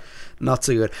 no. Not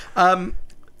so good.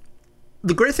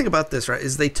 The great thing about this, right,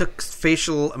 is they took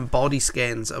facial and body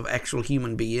scans of actual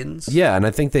human beings. Yeah, and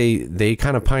I think they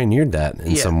kind of pioneered that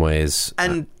in some ways.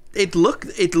 And it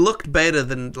looked better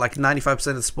than 95%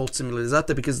 of the sports simulators out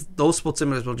there, because those sports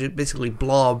simulators will basically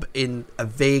blob in a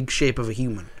vague shape of a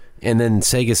human. And then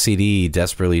Sega CD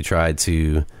desperately tried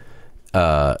to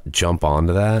jump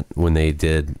onto that when they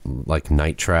did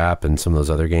Night Trap and some of those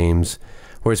other games,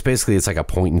 where it's like a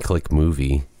point and click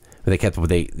movie. They're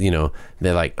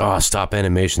stop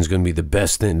animation is going to be the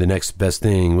best thing, the next best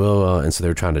thing. And so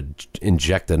they're trying to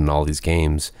inject it in all these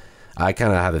games. I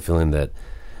kind of have a feeling that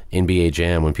NBA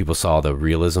Jam, when people saw the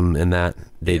realism in that,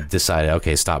 they decided,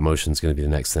 okay, stop motion is going to be the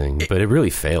next thing. But it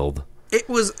really failed. It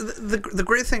was the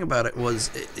great thing about it was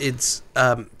it's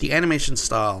the animation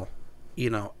style,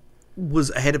 was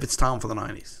ahead of its time for the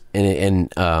 90s. And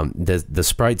the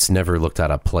sprites never looked out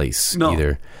of place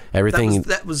either. Everything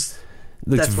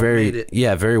looks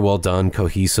very well done,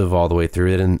 cohesive all the way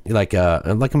through it, and like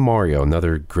a Mario,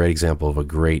 another great example of a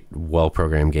great,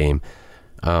 well-programmed game.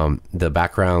 The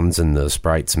backgrounds and the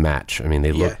sprites match. I mean,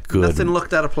 they look good. Nothing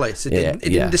looked out of place. It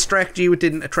didn't distract you. It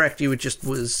didn't attract you. It just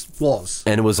was.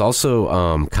 And it was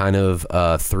also kind of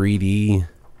a 3D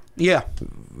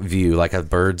view, like a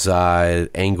bird's eye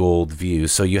angled view.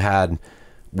 So you had,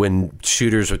 when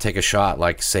shooters would take a shot,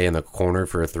 say in the corner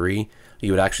for a 3,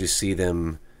 you would actually see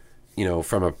them,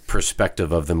 from a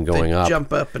perspective of them going up,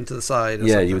 jump up into the side. Or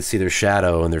yeah, something. you would see their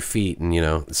shadow and their feet, and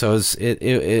so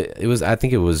it was. I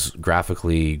think it was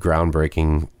graphically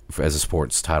groundbreaking as a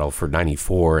sports title for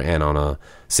 '94 and on a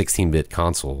 16-bit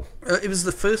console. It was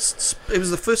the first. It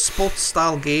was the first sports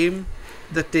style game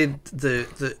that did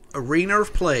the arena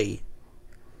of play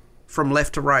from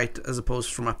left to right as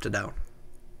opposed from up to down.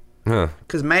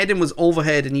 Because Madden was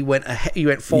overhead and you went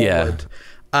forward. Yeah.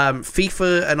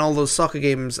 FIFA and all those soccer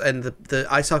games and the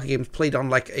ice hockey games played on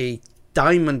like a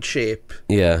diamond shape.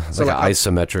 Yeah, so like an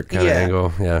isometric kind of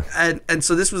angle. Yeah, and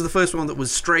so this was the first one that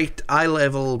was straight eye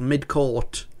level mid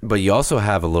court. But you also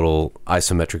have a little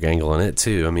isometric angle in it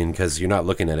too. I mean, because you're not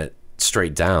looking at it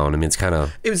straight down. I mean, it's kind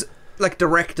of it was like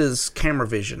director's camera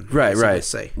vision, right?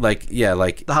 Say like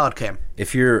the hard cam.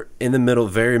 If you're in the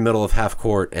very middle of half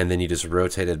court, and then you just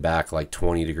rotate it back like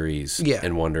 20 degrees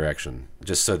in one direction,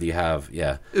 just so that you have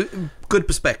good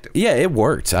perspective. Yeah, it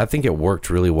worked. I think it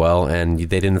worked really well, and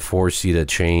they didn't force you to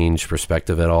change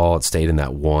perspective at all. It stayed in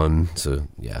that one. So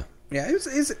yeah. Yeah, it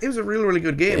was a really, really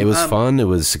good game. It was fun. It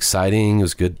was exciting. It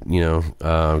was good.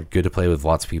 Good to play with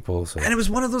lots of people. So. And it was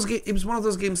one of those. It was one of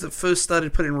those games that first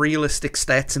started putting realistic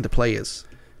stats into players.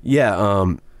 Yeah.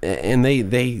 And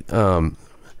they.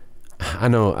 I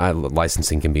know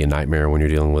licensing can be a nightmare when you're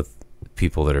dealing with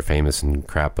people that are famous and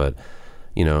crap, but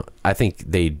I think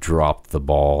they dropped the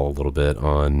ball a little bit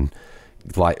on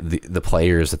like the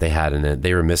players that they had in it.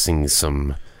 They were missing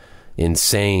some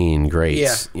insane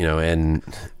greats,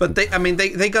 but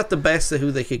they got the best of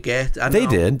who they could get. They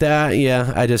did that.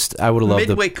 I would have loved.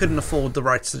 Midway couldn't afford the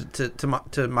rights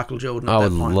to Michael Jordan. I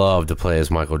would love to play as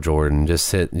Michael Jordan.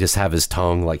 Just have his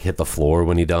tongue like hit the floor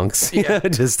when he dunks. Yeah,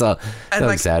 just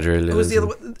exaggerated. It was the other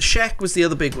one. Shaq was the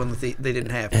other big one that they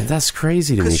didn't have, and that's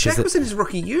crazy to me. Because Shaq was in his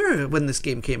rookie year when this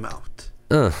game came out.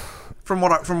 From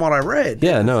what I read.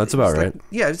 Yeah, no, that's about right.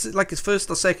 It's like his first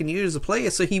or second year as a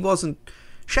player, so he wasn't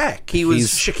Shaq. He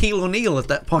was Shaquille O'Neal at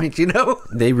that point,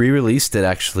 They re-released it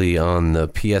actually on the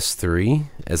PS3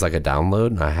 as like a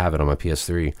download. I have it on my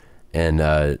PS3.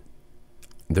 And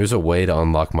there's a way to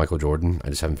unlock Michael Jordan. I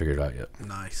just haven't figured it out yet.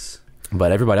 Nice.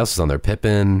 But everybody else is on there.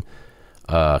 Pippen,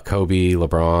 Kobe,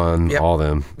 LeBron, all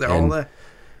them. They're all there.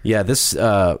 Yeah,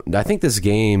 I think this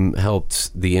game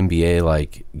helped the NBA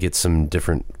like get some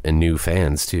different and new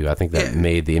fans too. I think that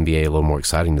made the NBA a little more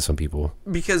exciting to some people.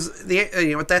 Because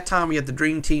at that time we had the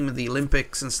Dream Team of the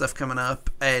Olympics and stuff coming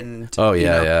up, and so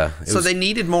they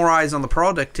needed more eyes on the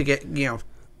product to get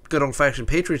good old fashioned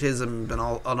patriotism and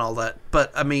all that.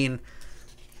 But I mean,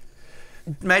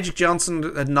 Magic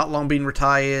Johnson had not long been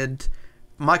retired.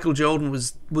 Michael Jordan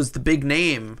was the big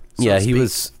name. He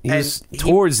was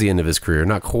towards the end of his career,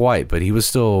 not quite, but he was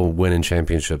still winning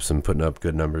championships and putting up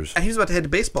good numbers. And he was about to head to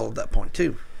baseball at that point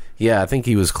too. Yeah, I think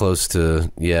he was close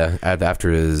to after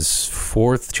his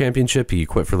fourth championship, he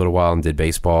quit for a little while and did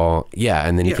baseball. Yeah,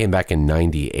 and then he came back in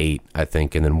 '98, I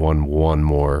think, and then won one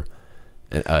more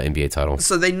NBA title.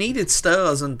 So they needed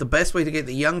stars, and the best way to get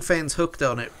the young fans hooked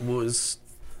on it was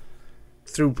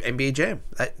through NBA Jam.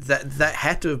 That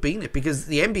had to have been it, because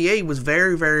the NBA was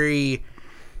very, very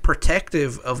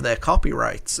protective of their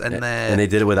copyrights, and they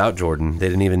did it without Jordan. They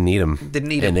didn't even need him.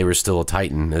 And they were still a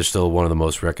titan. They're still one of the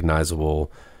most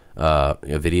recognizable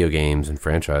video games and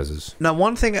franchises. Now,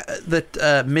 one thing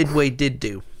that Midway did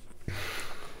do,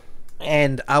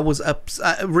 and I was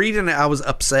reading it, I was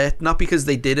upset, not because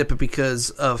they did it, but because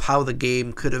of how the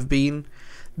game could have been.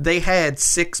 They had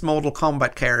 6 Mortal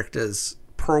Kombat characters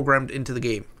programmed into the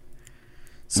game.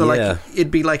 So like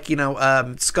it'd be like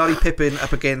Scottie Pippen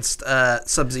up against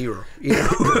Sub-Zero.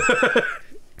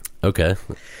 Okay,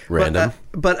 random.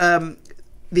 But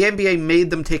the NBA made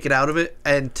them take it out of it,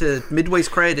 and to Midway's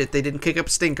credit, they didn't kick up a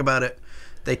stink about it.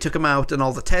 They took them out, and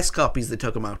all the test copies they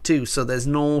took them out too. So there's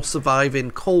no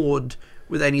surviving code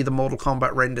with any of the Mortal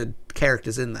Kombat rendered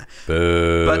characters in there.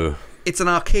 Boo. But it's an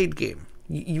arcade game.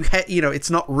 It's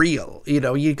not real.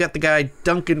 You got the guy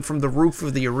dunking from the roof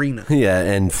of the arena. Yeah,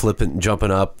 and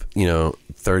jumping up,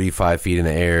 35 feet in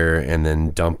the air, and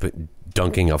then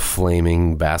dunking a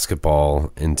flaming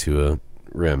basketball into a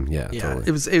rim. Yeah, totally.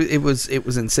 It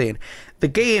was insane. The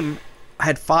game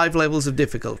had 5 levels of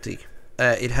difficulty.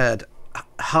 It had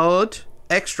hard,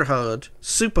 extra hard,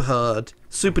 super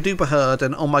duper hard,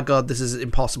 and oh my god, this is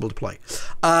impossible to play.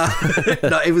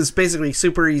 No, it was basically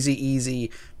super easy,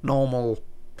 normal,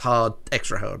 hard,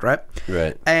 extra hard, right?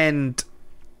 Right. And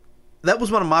that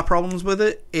was one of my problems with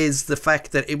it, is the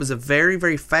fact that it was a very,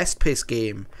 very fast-paced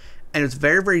game, and it was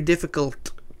very, very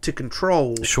difficult to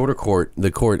control. Shorter court.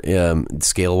 The court,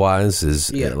 scale-wise,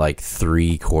 is like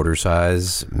 3/4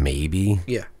 size, maybe.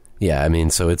 Yeah. Yeah, I mean,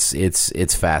 so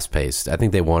it's fast paced. I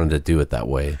think they wanted to do it that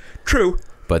way. True.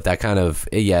 But that kind of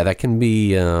that can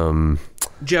be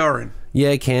jarring. Yeah,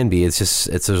 it can be.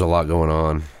 There's a lot going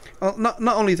on. Well,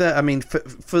 not only that. I mean,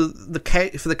 for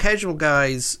the casual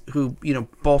guys who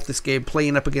bought this game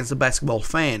playing up against a basketball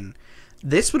fan,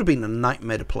 this would have been a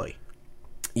nightmare to play.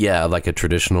 Yeah, like a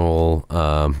traditional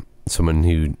someone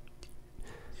who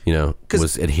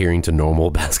was adhering to normal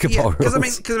basketball rules. Because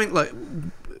I mean, like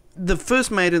the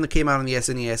first Madden that came out on the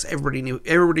SNES, everybody knew.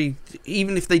 Everybody,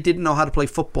 even if they didn't know how to play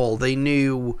football, they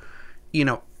knew,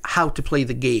 how to play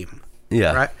the game.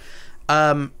 Yeah.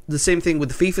 Right. The same thing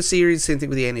with the FIFA series. Same thing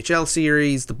with the NHL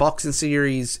series, the boxing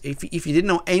series. If you didn't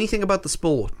know anything about the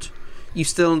sport, you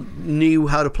still knew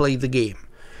how to play the game.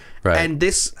 Right. And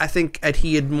this, I think,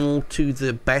 adhered more to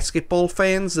the basketball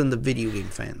fans than the video game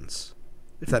fans,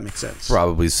 if that makes sense.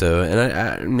 Probably so. And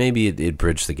I maybe it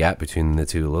bridged the gap between the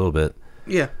two a little bit.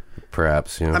 Yeah.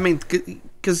 Perhaps, I mean,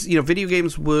 because, video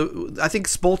games were... I think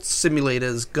sports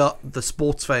simulators got the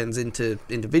sports fans into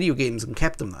video games and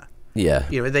kept them there. Yeah.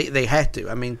 They had to.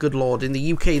 I mean, good Lord. In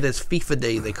the UK, there's FIFA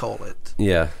Day, they call it.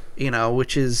 Yeah.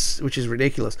 Which is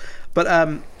ridiculous. But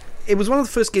it was one of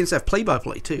the first games to have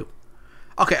play-by-play, too.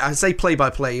 Okay, I say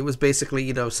play-by-play. It was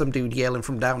basically, some dude yelling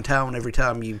from downtown every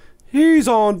time you... He's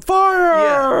on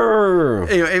fire!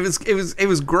 Yeah. It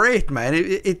was great, man.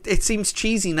 It seems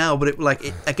cheesy now, but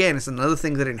again, it's another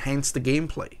thing that enhanced the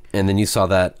gameplay. And then you saw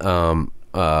that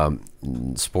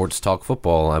Sports Talk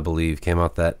Football, I believe, came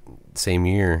out that same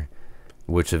year,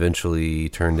 which eventually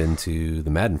turned into the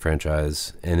Madden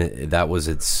franchise, and that was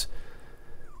its...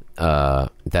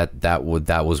 that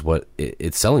was what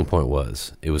its selling point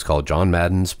was. It was called John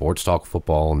Madden Sports Talk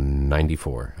Football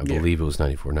 94. I believe it was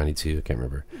 94, 92. I can't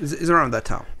remember. It's around that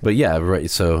time. But yeah, right.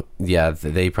 So yeah,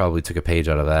 they probably took a page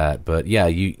out of that. But yeah,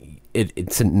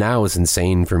 it's now it's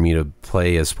insane for me to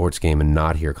play a sports game and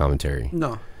not hear commentary.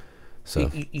 No.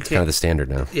 So it's kind of the standard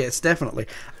now. Yeah, it's definitely.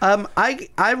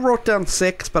 I wrote down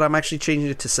 6, but I'm actually changing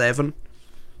it to 7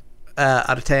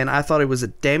 out of 10. I thought it was a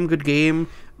damn good game.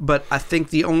 But I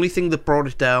think the only thing that brought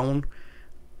it down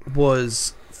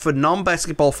was for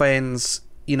non-basketball fans,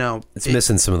 it's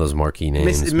missing some of those marquee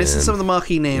names. Missing some of the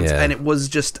marquee names, and it was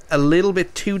just a little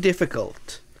bit too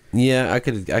difficult. Yeah, I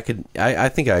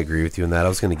think I agree with you on that. I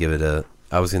was going to give it a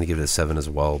 7 as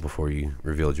well before you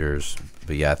revealed yours.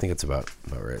 But yeah, I think it's about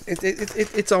right.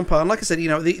 It's on par. And like I said,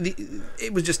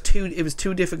 it was just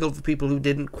too difficult for people who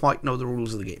didn't quite know the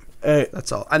rules of the game.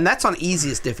 That's all. And that's on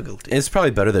easiest difficulty. It's probably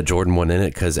better that Jordan went in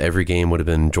it, because every game would have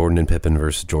been Jordan and Pippen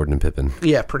versus Jordan and Pippen.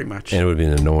 Yeah, pretty much. And it would have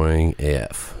been annoying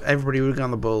AF. Everybody would have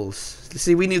gone the Bulls. You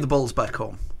see, we knew the Bulls back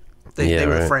home. They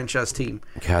were a franchise team.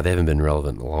 God, they haven't been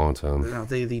relevant in a long time.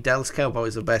 The Dallas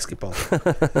Cowboys of basketball.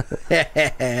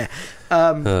 Then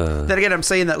again, I'm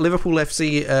saying that Liverpool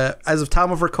FC, as of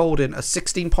time of recording, are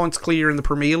 16 points clear in the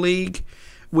Premier League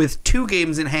with 2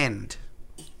 games in hand.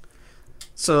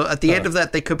 So at the end of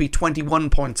that, they could be 21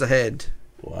 points ahead.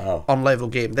 Wow. On level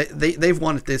game. They've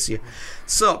won it this year.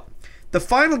 So the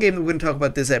final game that we're going to talk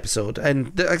about this episode,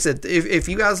 and like I said, if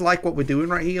you guys like what we're doing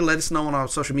right here, let us know on our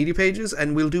social media pages,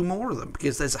 and we'll do more of them,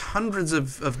 because there's hundreds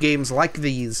of games like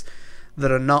these that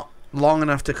are not long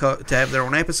enough to have their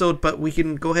own episode, but we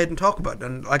can go ahead and talk about it.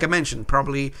 And like I mentioned,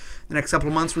 probably the next couple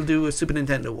of months we'll do a Super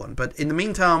Nintendo one. But in the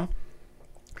meantime,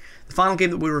 the final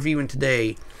game that we're reviewing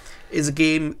today is a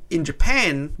game in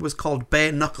Japan was called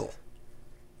Bare Knuckle.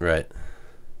 Right.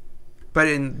 But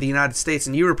in the United States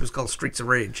and Europe, it was called Streets of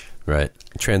Rage. Right.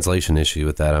 Translation issue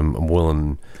with that. I'm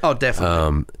willing. Oh,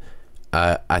 definitely.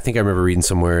 I think I remember reading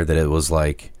somewhere that it was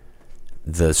like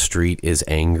the street is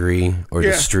angry, or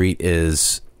the street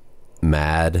is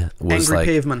mad. Was angry like,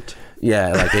 pavement. Yeah,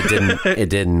 like it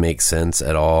didn't make sense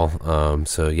at all.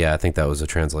 So yeah, I think that was a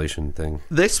translation thing.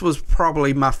 This was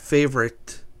probably my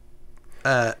favorite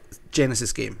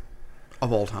Genesis game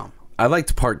of all time. I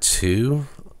liked part 2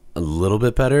 a little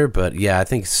bit better, but yeah, I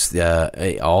think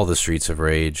all the Streets of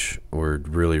Rage were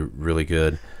really, really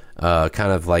good.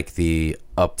 Kind of like the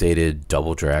updated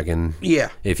Double Dragon,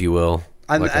 if you will,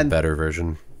 and a better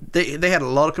version. They had a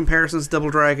lot of comparisons to Double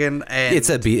Dragon, and it's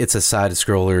a side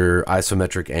scroller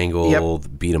isometric angle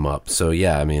beat 'em up. So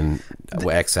yeah, I mean,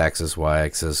 x-axis,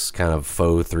 y-axis, kind of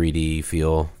faux 3D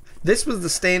feel. This was the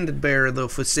standard bearer though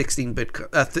for 16-bit.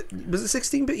 Was it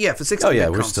 16-bit? Yeah, for 16-bit. Oh yeah,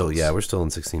 consoles. we're still in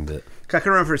 16-bit. I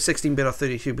can remember 16-bit or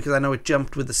 32 because I know it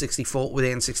jumped with the 64 with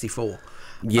the N64.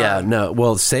 Yeah, no.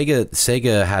 Well,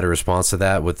 Sega had a response to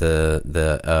that with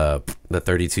the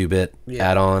 32-bit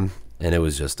add-on, and it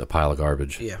was just a pile of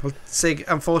garbage. Yeah, well, Sega.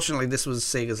 Unfortunately, this was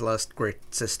Sega's last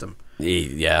great system.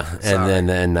 Yeah,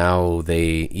 and now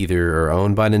they either are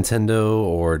owned by Nintendo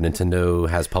or Nintendo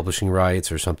has publishing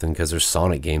rights or something, because there's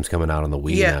Sonic games coming out on the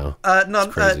Wii now.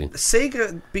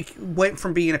 Sega went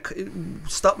from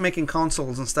stopped making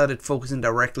consoles and started focusing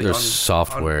directly on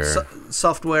software,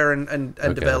 software and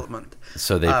development.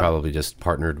 So they probably just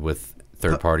partnered with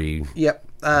third party. Yep.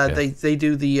 They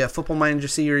do the Football Manager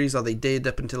series, or they did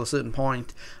up until a certain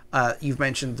point. You've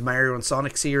mentioned the Mario and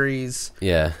Sonic series.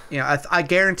 Yeah. I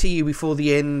guarantee you before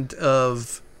the end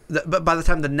of... But by the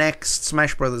time the next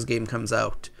Smash Brothers game comes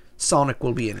out, Sonic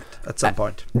will be in it at some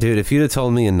point. Dude, if you'd have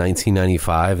told me in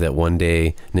 1995 that one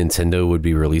day Nintendo would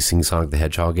be releasing Sonic the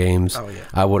Hedgehog games,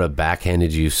 I would have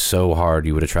backhanded you so hard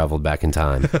you would have traveled back in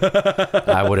time.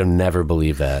 I would have never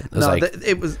believed that.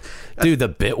 It was... Dude, the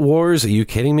Bit Wars? Are you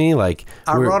kidding me?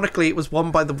 Ironically, it was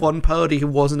won by the one party who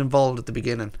wasn't involved at the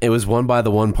beginning. It was won by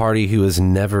the one party who has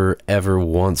never, ever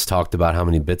once talked about how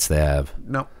many bits they have.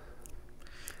 No.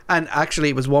 And actually,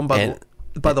 it was won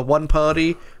by the one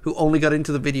party who only got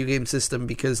into the video game system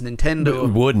because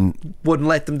Nintendo wouldn't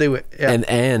let them do it.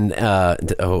 Yeah.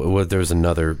 There was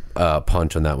another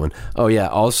punch on that one. Oh, yeah.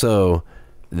 Also,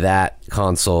 that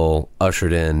console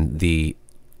ushered in the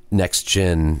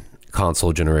next-gen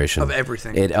console generation of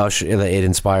everything. It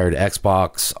inspired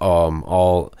Xbox,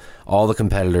 all the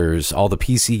competitors, all the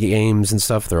PC games and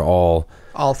stuff. They're all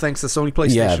thanks to Sony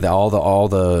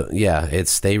PlayStation. Yeah,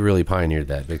 they really pioneered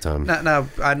that big time. Now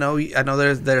I know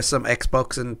there's some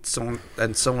Xbox and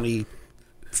Sony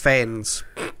fans.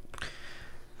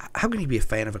 How can you be a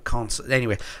fan of a console?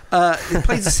 Anyway, it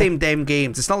plays the same damn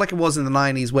games. It's not like it was in the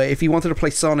 90s where if you wanted to play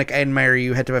Sonic and Mario,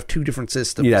 you had to have two different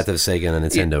systems. You'd have to have Sega and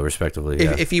Nintendo, respectively.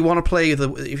 Yeah. If you want to play, I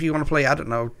don't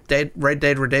know, Red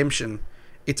Dead Redemption,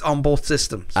 it's on both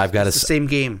systems. It's the same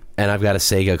game. And I've got a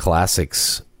Sega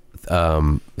Classics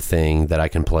thing that I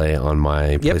can play on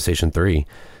my PlayStation 3.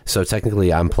 So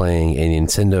technically, I'm playing a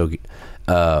Nintendo,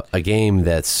 a game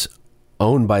that's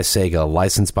owned by Sega,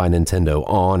 licensed by Nintendo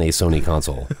on a Sony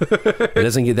console. It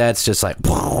doesn't get that. It's just like,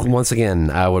 once again,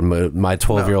 my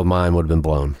 12-year-old mind would have been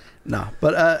blown. No,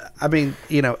 but I mean,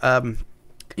 like I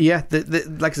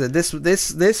said,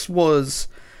 this was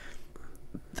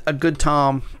a good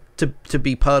time to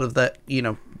be part of that.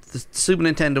 The Super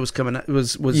Nintendo was coming,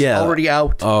 was already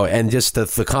out. Oh, and just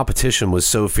the competition was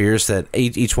so fierce that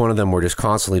each one of them were just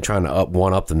constantly trying to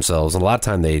one up themselves. And a lot of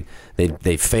time they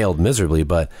failed miserably,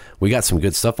 but we got some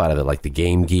good stuff out of it, like the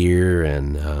Game Gear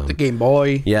and the Game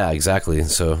Boy. Yeah, exactly.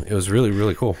 So it was really,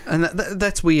 really cool. And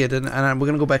that's weird. And we're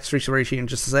going to go back to Streets of Rage here in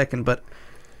just a second, but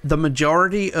the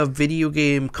majority of video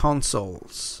game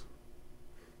consoles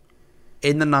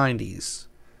in the 90s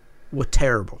were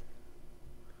terrible.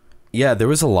 Yeah, there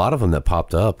was a lot of them that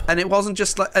popped up. And it wasn't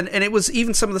just like... And it was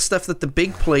even some of the stuff that the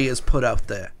big players put out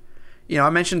there. I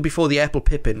mentioned before the Apple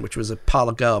Pippin, which was a pile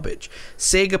of garbage.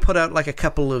 Sega put out like a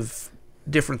couple of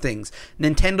different things.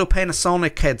 Nintendo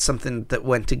Panasonic had something that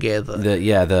went together. The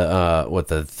 3DO,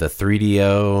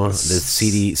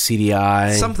 the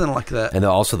CDI. Something like that. And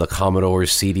also the Commodore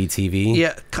CD TV.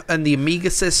 Yeah, and the Amiga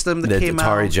system that came out. The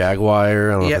Atari Jaguar. I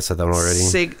don't know if I said that one already.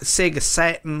 Sega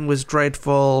Saturn was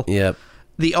dreadful. Yep.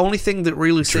 The only thing that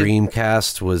really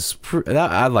Dreamcast was...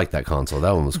 I like that console.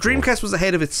 That one was cool. Dreamcast was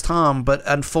ahead of its time, but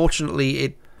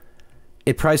unfortunately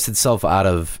it priced itself out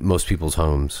of most people's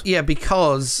homes. Yeah,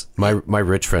 because... My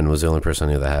rich friend was the only person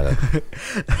I knew that had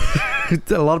it.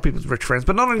 A lot of people's rich friends.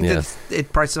 But not only did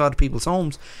it price it out of people's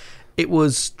homes, it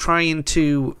was trying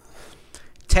to...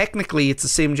 Technically, it's the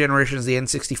same generation as the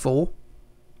N64.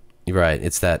 Right.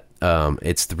 It's that...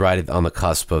 it's right on the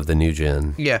cusp of the new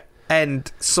gen. Yeah. And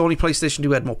Sony PlayStation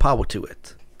 2 had more power to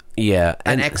it. Yeah.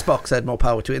 And Xbox had more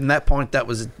power to it. And at that point, that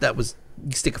was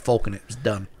you stick a fork in it, it was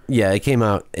done. Yeah, it came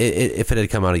out... if it had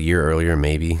come out a year earlier,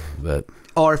 maybe, but...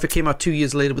 Or if it came out 2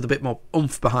 years later with a bit more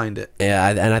oomph behind it. Yeah,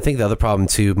 and I think the other problem,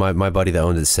 too, my buddy that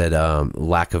owned it said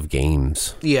lack of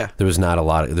games. Yeah. There's not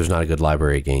a good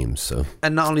library of games, so...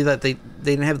 And not only that, they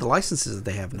didn't have the licenses that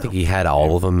they have now. I think he had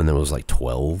all of them, and there was like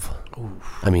 12.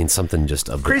 Oof. I mean, something just...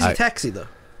 Crazy Taxi, though.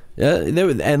 Yeah,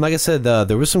 and like I said,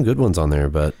 there were some good ones on there,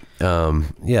 but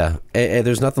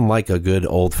there's nothing like a good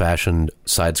old-fashioned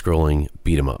side-scrolling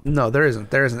beat-em-up. No, there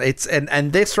isn't. It's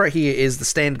and this right here is the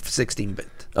standard for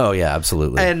 16-bit. Oh yeah,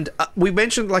 absolutely. And we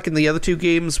mentioned like in the other two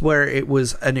games where it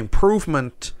was an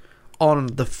improvement on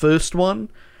the first one.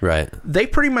 Right. They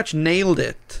pretty much nailed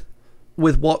it.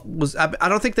 With what was... I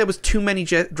don't think there was too many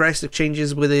drastic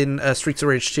changes within Streets of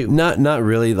Rage 2. Not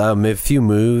really. A few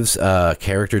moves,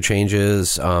 character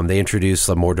changes. They introduced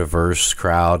a more diverse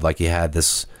crowd. Like, like...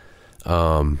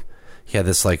 I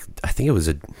think it was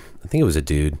a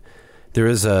dude There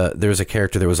was a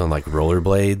character that was on like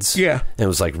rollerblades. Yeah. And it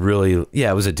was like really,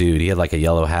 it was a dude. He had like a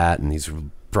yellow hat and these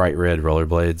bright red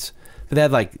rollerblades. But they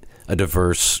had like a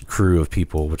diverse crew of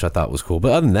people, which I thought was cool.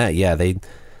 But other than that,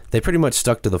 they pretty much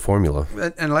stuck to the formula.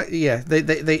 And like, yeah, they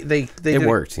it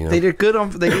worked. You know? They did good on.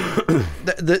 They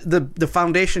did, the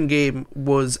Foundation game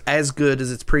was as good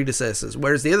as its predecessors,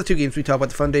 whereas the other two games we talked about,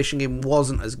 the Foundation game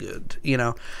wasn't as good. You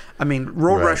know, I mean,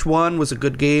 Road Rash 1 was a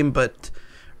good game, but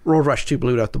Road Rash 2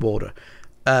 blew it out the water.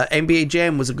 NBA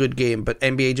Jam was a good game, but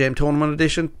NBA Jam Tournament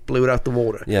Edition blew it out the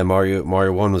water. Yeah, Mario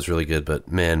 1 was really good,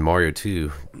 but man, Mario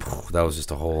 2, that was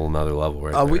just a whole nother level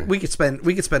right there. We could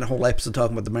spend a whole episode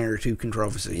talking about the Mario 2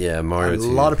 controversy. Yeah, Mario 2. A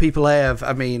lot of people have.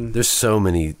 I mean, there's so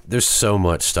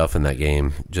much stuff in that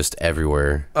game, just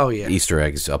everywhere. Oh yeah, Easter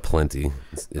eggs aplenty.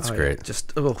 It's great. Yeah.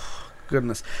 Just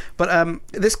goodness. But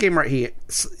this game right here,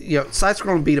 you know,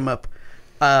 side-scrolling beat 'em up.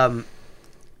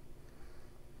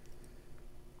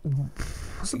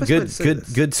 Good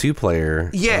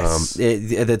 2-player. Yes.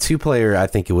 The 2-player, I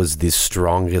think it was the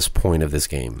strongest point of this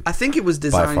game. I think it was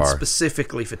designed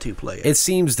specifically for 2-player. It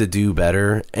seems to do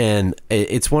better, and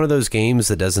it's one of those games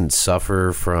that doesn't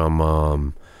suffer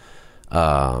from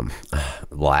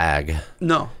lag.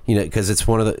 No. You know, because it's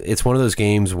one of those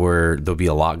games where there'll be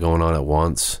a lot going on at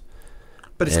once.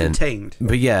 But it's contained.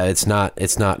 But yeah, it's not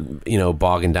you know,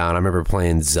 bogging down. I remember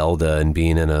playing Zelda and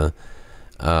being in a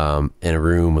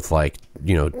room with like,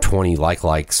 you know, 20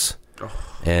 likes,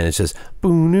 and it's just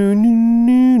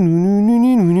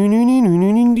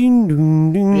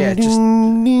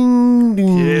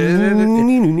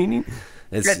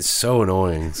it's so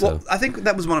annoying. So. Well, I think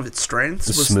that was one of its strengths.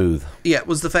 Was smooth. Yeah,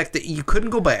 was the fact that you couldn't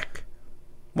go back.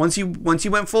 Once you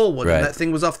went forward and that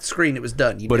thing was off the screen, it was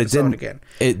done. You never saw it again.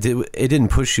 It didn't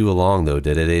push you along though,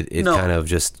 did it? It no. Kind of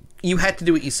just. You had to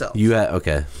do it yourself.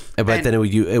 Okay, but then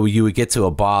you would get to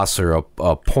a boss or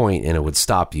a point, and it would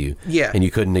stop you. Yeah, and you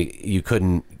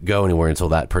couldn't go anywhere until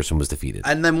that person was defeated.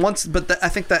 And then I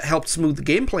think that helped smooth the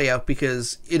gameplay out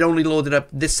because it only loaded up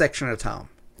this section at a time.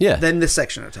 Yeah. Then this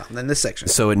section at a time. Then this section.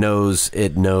 So it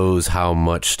knows how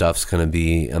much stuff's going to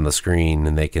be on the screen,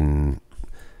 and they can.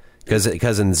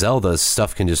 Because in Zelda,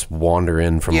 stuff can just wander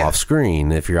in from off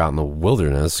screen if you're out in the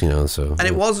wilderness, you know. So and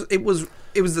it was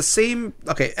the same.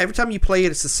 Okay, every time you play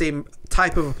it, it's the same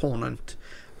type of opponent,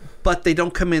 but they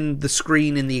don't come in the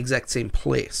screen in the exact same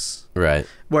place. Right.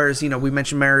 Whereas, you know, we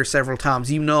mentioned Mario several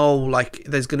times. You know, like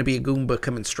there's going to be a Goomba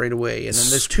coming straight away, and then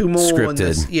there's two more.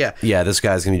 Scripted. Yeah. This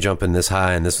guy's going to be jumping this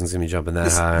high, and this one's going to be jumping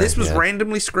that high. This was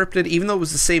randomly scripted, even though it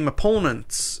was the same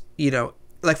opponents. You know.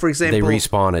 Like, for example... They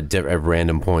respawn at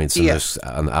random points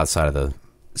on the outside of the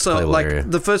area.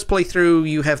 The first playthrough,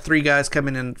 you have 3 guys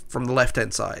coming in from the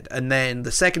left-hand side. And then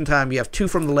the second time, you have 2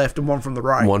 from the left and 1 from the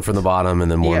right. 1 from the bottom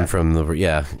and then 1 from the...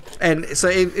 Yeah. And so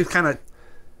it kind of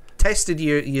tested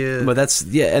your... But that's...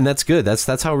 Yeah, and that's good.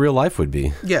 That's how real life would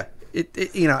be. Yeah.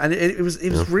 It was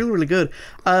really, really good.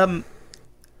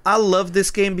 I love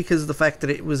this game because of the fact that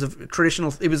it was a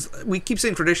traditional. It was, we keep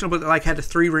saying traditional, but it like had a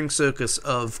 3-ring circus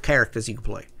of characters you could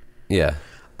play. Yeah.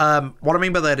 What I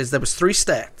mean by that is there was 3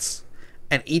 stats,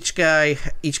 and each guy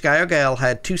or gal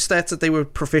had 2 stats that they were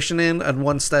proficient in and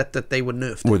 1 stat that they were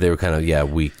nerfed. Where they were kind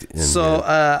of weak.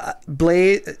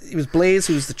 Blaze, it was Blaze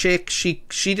who was the chick. She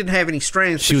didn't have any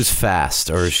strength. She was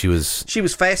fast, or she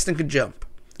was fast and could jump.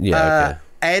 Yeah. Okay.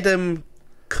 Adam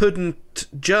couldn't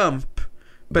jump.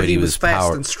 But he was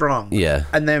fast and strong. Yeah.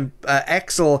 And then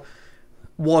Axel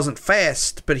wasn't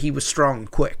fast, but he was strong and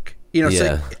quick. You know,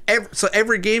 so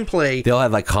every gameplay... They all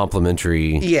had like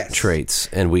complementary traits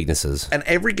and weaknesses. And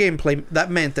every gameplay,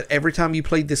 that meant that every time you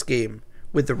played this game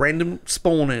with the random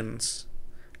spawn-ins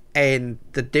and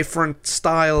the different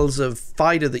styles of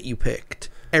fighter that you picked,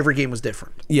 every game was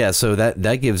different. Yeah, so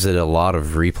that gives it a lot of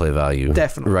replay value.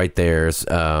 Definitely. Right there,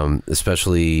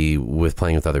 especially with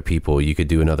playing with other people. You could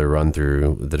do another run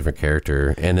through the different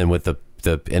character. And then with the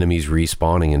enemies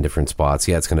respawning in different spots,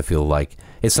 it's going to feel like...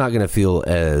 It's not going to feel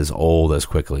as old as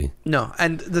quickly. No,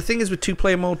 and the thing is with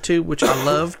 2-player mode too, which I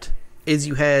loved, is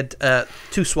you had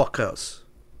 2 SWAT cars.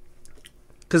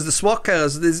 Because the SWAT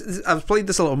cars... I've played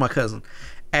this a lot with my cousin,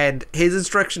 and his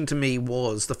instruction to me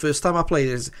was, the first time I played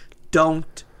it, is...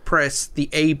 Don't press the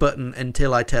A button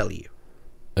until I tell you.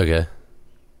 Okay.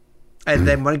 And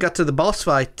then when I got to the boss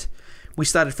fight, we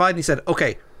started fighting. He said,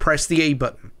 okay, press the A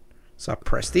button. So I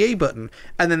pressed the A button.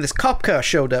 And then this cop car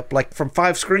showed up, like from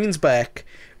 5 screens back,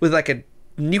 with like a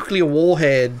nuclear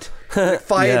warhead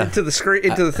fired into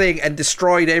the thing and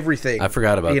destroyed everything. I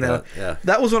forgot about that. Yeah.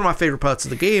 That was one of my favorite parts of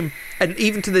the game. And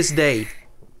even to this day...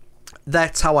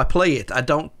 That's how I play it. I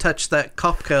don't touch that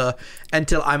cop car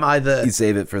until I'm either... You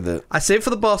save it for the... I save it for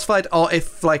the boss fight, or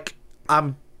if, like,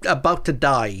 I'm about to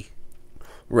die.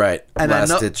 Right. And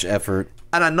Last-ditch effort.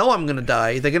 And I know I'm going to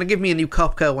die. They're going to give me a new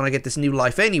cop car when I get this new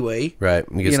life anyway. Right.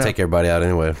 You just take everybody out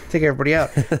anyway. Take everybody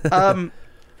out.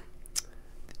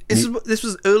 This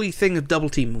was early thing of double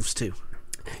team moves too.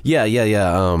 Yeah.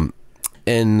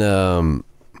 And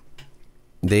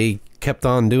they kept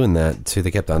on doing that too.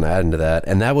 They kept on adding to that.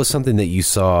 And that was something that you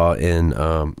saw in,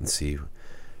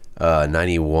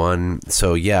 91.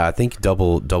 So yeah, I think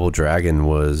Double Dragon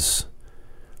was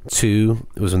 2.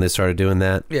 It was when they started doing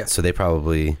that. Yeah. So they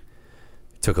probably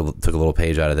took a little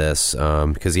page out of this,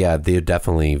 because yeah, they're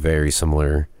definitely very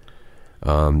similar.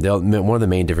 One of the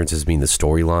main differences being the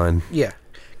storyline. Yeah,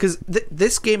 because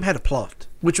this game had a plot,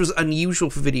 which was unusual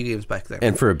for video games back then,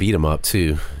 and for a beat 'em up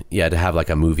too. Yeah, to have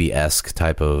like a movie-esque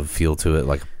type of feel to it,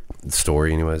 like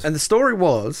story, anyways. And the story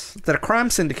was that a crime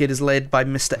syndicate is led by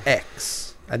Mr.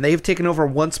 X, and they have taken over a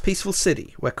once peaceful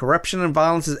city where corruption and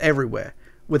violence is everywhere,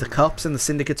 with the cops in the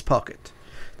syndicate's pocket.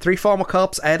 3 former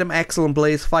cops, Adam, Axel, and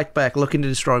Blaze, fight back, looking to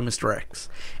destroy Mr. X.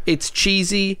 It's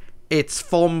cheesy. It's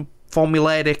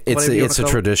formulaic. It's a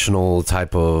traditional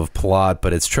type of plot,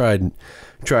 but it's tried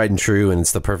and true, and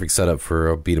it's the perfect setup for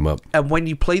a beat 'em up. And when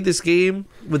you play this game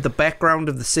with the background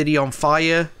of the city on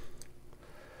fire,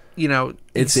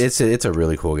 it's a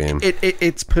really cool game.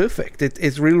 It's perfect.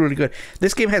 It's really, really good.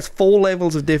 This game has 4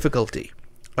 levels of difficulty,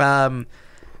 and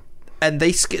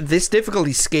this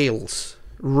difficulty scales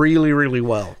really, really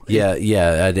well. Yeah.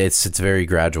 It's very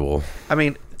gradual. I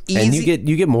mean, easy. And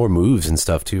you get more moves and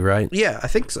stuff too, right? Yeah, I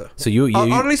think so. So you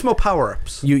or at least more power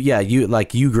ups.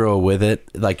 You grow with it.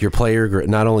 Like your player,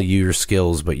 not only your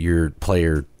skills, but your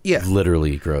player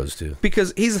literally grows too.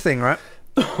 Because here's the thing, right?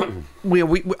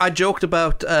 I joked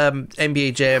about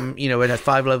NBA Jam. It had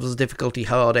 5 levels of difficulty: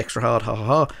 hard, extra hard,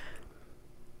 ha.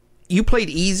 You played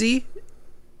easy.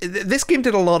 This game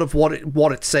did a lot of what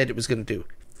it said it was going to do.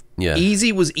 Yeah.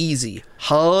 Easy was easy.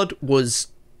 Hard was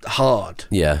hard.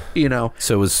 Yeah.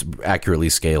 So it was accurately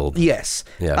scaled. Yes.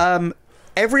 Yeah.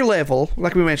 Every level,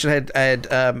 like we mentioned, had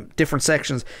different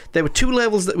sections. There were 2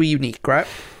 levels that were unique, right?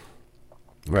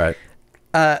 Right.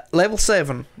 Level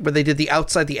 7, where they did the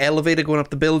outside the elevator going up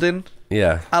the building.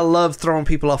 Yeah. I loved throwing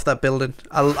people off that building.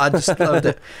 I just loved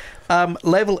it.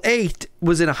 Level 8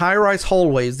 was in a high-rise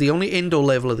hallway. It's the only indoor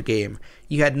level of the game.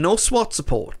 You had no SWAT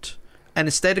support. And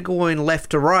instead of going left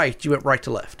to right, you went right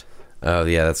to left. Oh,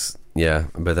 yeah,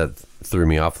 but that threw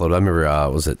me off a little. I remember,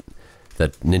 was it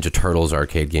that Ninja Turtles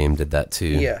arcade game did that too?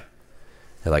 Yeah.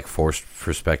 Had like forced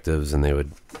perspectives, and they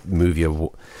would move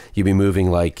you. You'd be moving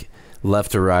like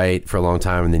left to right for a long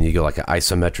time, and then you go like an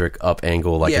isometric up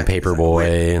angle, like in Paperboy,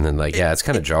 exactly. And then it's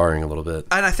kind of jarring a little bit.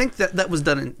 And I think that was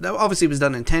done. Obviously, it was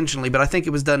done intentionally, but I think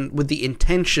it was done with the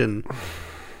intention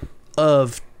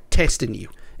of testing you.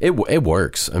 It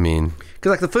works. I mean, because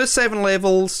like the first 7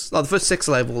 levels, or the first 6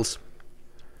 levels,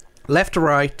 left to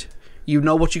right, you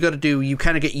know what you got to do. You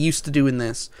kind of get used to doing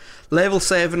this. Level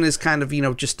 7 is kind of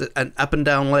just an up and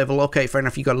down level. Okay, fair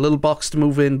enough. You got a little box to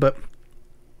move in, but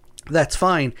that's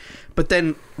fine. But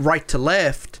then right to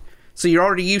left, so you're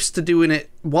already used to doing it.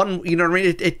 You know what I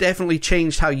mean? It definitely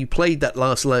changed how you played that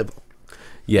last level.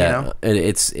 Yeah, and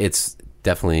it's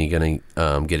definitely gonna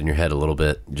get in your head a little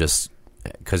bit, just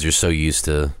because you're so used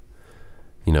to,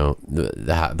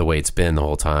 the way it's been the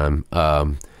whole time.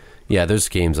 Yeah, there's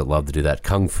games that love to do that.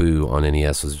 Kung Fu on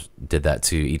NES did that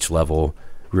too. Each level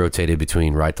rotated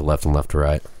between right to left and left to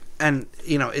right. And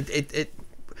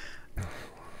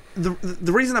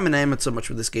the reason I'm enamored so much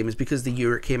with this game is because the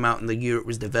year it came out and the year it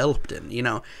was developed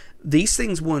in. These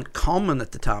things weren't common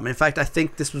at the time. In fact, I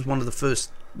think this was one of the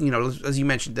first. As you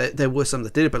mentioned, there were some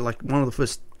that did it, but like one of the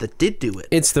first that did do it.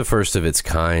 It's the first of its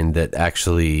kind that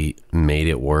actually made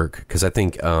it work, because I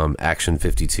think Action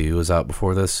 52 was out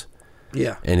before this.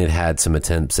 Yeah, and it had some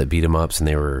attempts at beat 'em ups, and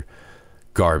they were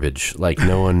garbage. Like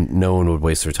no one would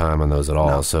waste their time on those at all.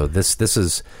 No. So this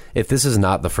is, if this is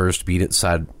not the first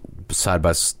side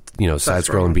by side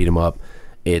scrolling beat 'em up,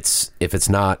 it's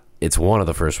one of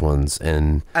the first ones,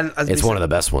 and it's one of the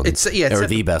best ones.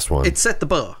 The best one. It set the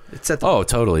bar.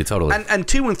 Totally. And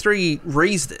 2 and 3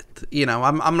 raised it.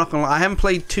 I'm not gonna lie. I haven't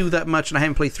played 2 that much, and I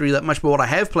haven't played 3 that much. But what I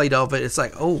have played of it, it's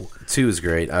like, 2 is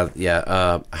great. I'm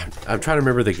trying to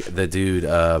remember the dude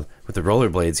with the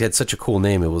rollerblades. He had such a cool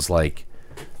name. It was like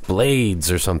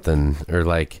Blades or something, or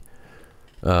like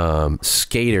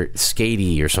Skatey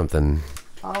or something.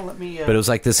 Let me. But it was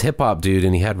like this hip hop dude,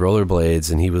 and he had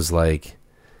rollerblades, and he was like.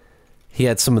 He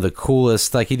had some of the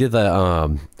coolest, like he did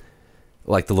the,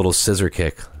 like the little scissor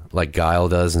kick, like Guile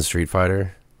does in Street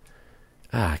Fighter.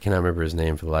 I cannot remember his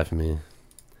name for the life of me.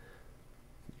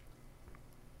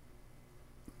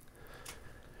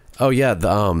 Oh yeah,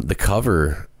 the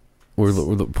cover we're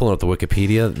pulling up the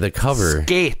Wikipedia. The cover.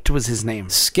 Skate was his name.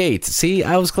 Skate. See,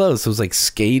 I was close. It was like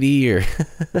Skatey or...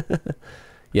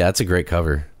 Yeah, that's a great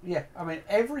cover. Yeah, I mean,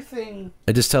 everything...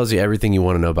 It just tells you everything you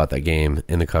want to know about that game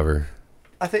in the cover.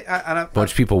 I think...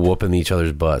 Bunch of people whooping each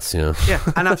other's butts, you know? Yeah,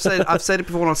 and I've said it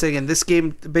before and I'll say it again. This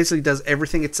game basically does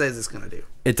everything it says it's going to do.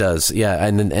 It does, yeah,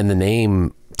 and the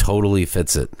name totally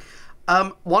fits it.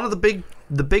 One of the big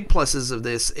pluses of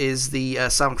this is the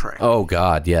soundtrack. Oh,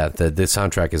 God, yeah, the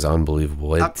soundtrack is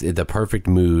unbelievable. It's the perfect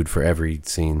mood for every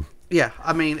scene. Yeah,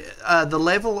 I mean, the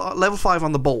level 5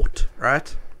 on the boat,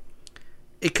 right?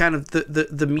 It kind of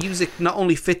the music not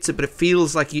only fits it, but it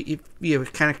feels like it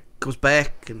kind of goes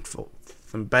back and forth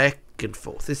and back and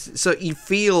forth. So you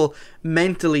feel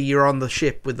mentally you're on the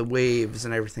ship with the waves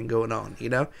and everything going on. You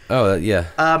know? Oh yeah.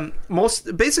 Yuzo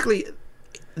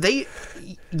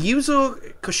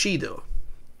Koshido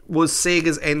was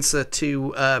Sega's answer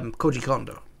to Koji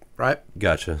Kondo, right?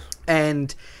 Gotcha.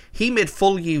 And he made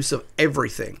full use of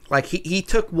everything. Like he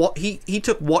took what he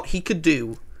could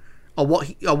do. Or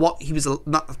what he was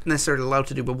not necessarily allowed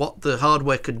to do, but what the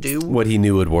hardware could do. What he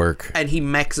knew would work. And he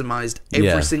maximized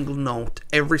every single note,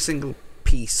 every single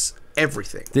piece,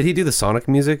 everything. Did he do the Sonic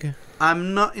music?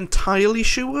 I'm not entirely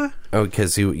sure. Oh,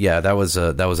 because that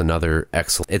was another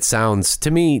excellent. It sounds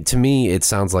to me, it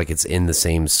sounds like it's in the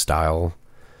same style.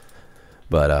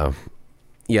 But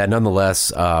yeah,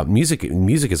 nonetheless, music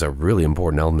is a really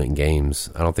important element in games.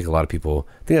 I don't think a lot of people.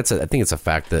 I think it's a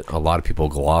fact that a lot of people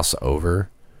gloss over.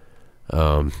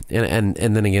 And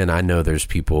then again, I know there's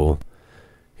people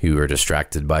who are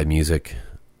distracted by music.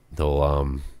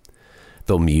 They'll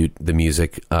mute the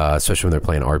music, especially when they're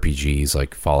playing RPGs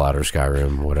like Fallout or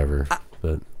Skyrim, whatever.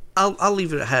 But I'll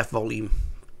leave it at half volume,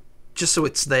 just so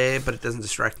it's there, but it doesn't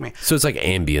distract me. So it's like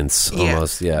ambience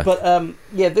almost, yeah. But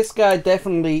this guy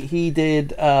definitely he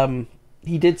did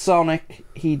Sonic.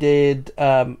 He did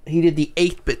the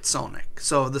 8-bit Sonic,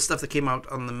 so the stuff that came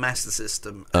out on the Master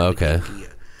System. Okay.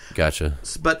 Gotcha.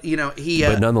 But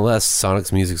but nonetheless,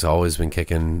 Sonic's music's always been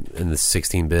kicking in the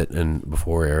 16-bit and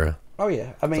before era. Oh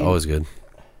yeah, I mean, it's always good.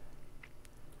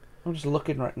 I'm just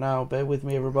looking right now. Bear with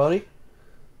me, everybody.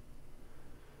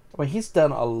 I mean, he's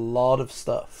done a lot of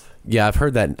stuff. Yeah, I've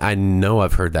heard that. I know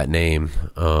I've heard that name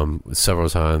several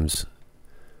times.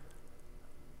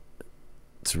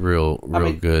 It's real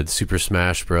good. Super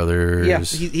Smash Brothers. Yeah,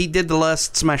 he did the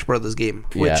last Smash Brothers game,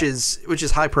 which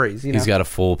is high praise. He's got a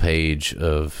full page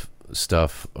of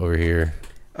stuff over here.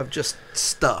 Of just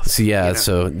stuff. So yeah,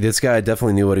 so this guy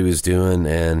definitely knew what he was doing,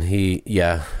 and he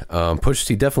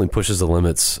definitely pushes the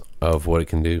limits of what it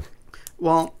can do.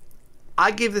 Well,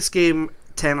 I give this game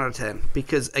 10 out of 10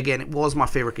 because again, it was my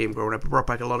favorite game growing up. It brought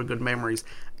back a lot of good memories,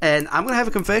 and I'm going to have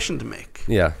a confession to make.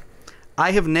 Yeah.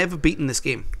 I have never beaten this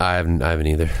game. I haven't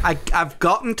either. I've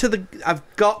gotten.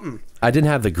 I didn't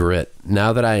have the grit.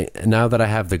 Now that I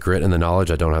have the grit and the knowledge,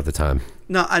 I don't have the time.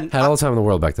 No, I had all the time in the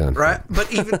world back then. Right,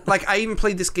 but even I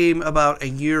played this game about a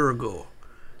year ago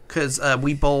because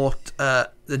we bought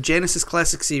the Genesis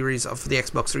Classic Series for the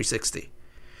Xbox 360.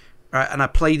 Right, and I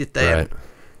played it then,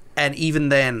 and even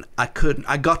then I couldn't.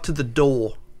 I got to the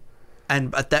door.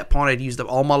 And at that point, I'd used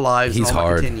up all my lives and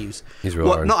all my continues. He's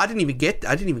real hard. No, I didn't even get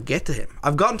to him.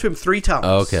 I've gotten to him 3 times.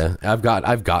 Oh, okay, I've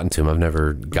gotten to him. I've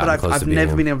never gotten close to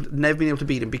beating him. I've never been able to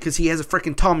beat him because he has a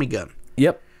freaking Tommy gun.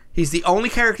 Yep. He's the only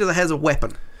character that has a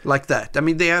weapon like that. I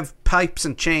mean, they have pipes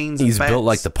and chains. He's and bats. built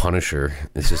like the Punisher.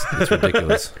 It's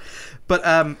ridiculous. But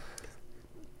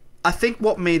I think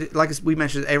what made it, like we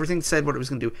mentioned, everything said what it was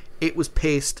going to do. It was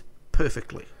paced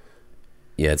perfectly.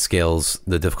 Yeah, it scales.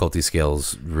 The difficulty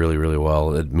scales really, really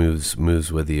well. It moves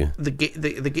with you.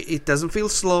 It doesn't feel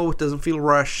slow. It doesn't feel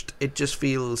rushed. It just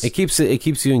feels. It keeps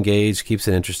you engaged, keeps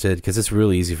it interested because it's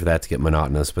really easy for that to get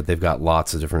monotonous. But they've got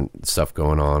lots of different stuff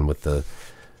going on with the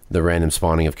random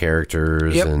spawning of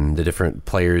characters and the different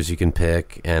players you can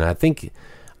pick. And I think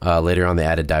later on they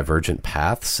added divergent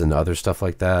paths and other stuff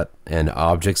like that, and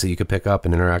objects that you could pick up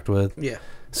and interact with. Yeah.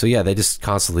 So yeah, they just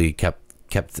constantly kept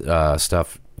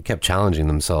challenging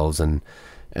themselves and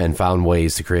found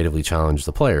ways to creatively challenge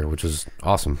the player, which was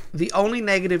awesome. The only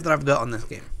negative that I've got on this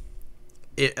game,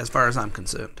 as far as I'm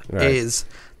concerned, is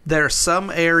there are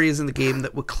some areas in the game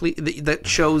that were that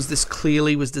shows this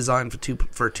clearly was designed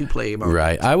for a two-player mode.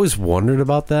 Right. I was wondering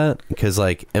about that because,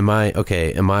 like, am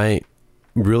I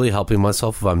really helping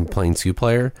myself if I'm playing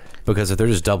 2-player? Because if they're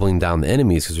just doubling down the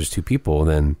enemies because there's 2 people,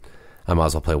 then I might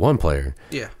as well play 1 player.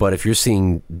 Yeah. But if you're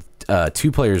seeing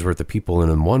 2 players worth of people and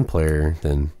then 1 player,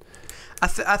 then I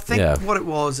think what it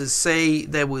was is, say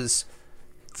there was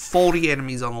 40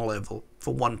 enemies on a level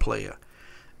for 1 player.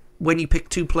 When you pick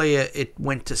 2-player, it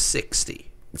went to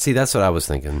 60. See, that's what I was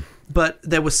thinking. but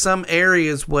there were some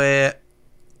areas where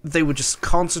they were just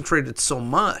concentrated so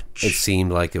much. It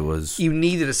seemed like it was... You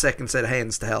needed a second set of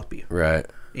hands to help you. Right.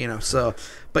 You know, so...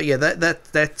 But yeah,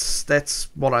 that's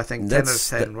what I think. 10 out of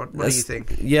 10. What do you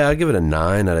think? Yeah, I'd give it a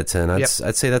 9 out of 10. I'd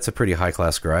say that's a pretty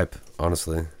high-class gripe,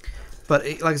 honestly. But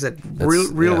like I said,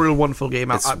 real wonderful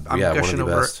game. I'm gushing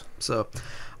over it. So...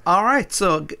 All right,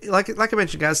 so like I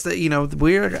mentioned, guys, that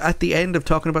we're at the end of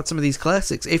talking about some of these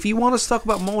classics. If you want us to talk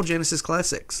about more Genesis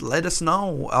classics, let us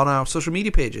know on our social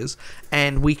media pages,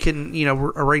 and we can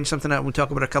arrange something out and we talk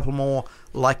about a couple more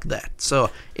like that. So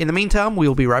in the meantime,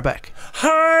 we'll be right back.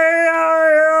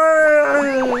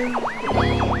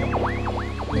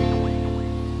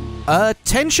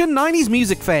 Attention, 90s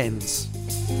music fans.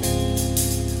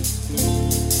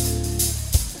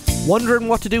 Wondering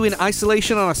what to do in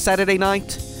isolation on a Saturday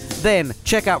night? Then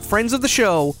check out friends of the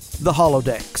show, the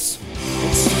Holodecks.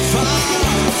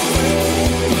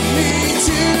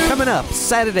 Coming up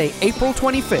Saturday, April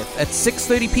 25th at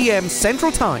 6:30 p.m.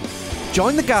 Central Time.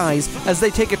 Join the guys as they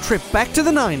take a trip back to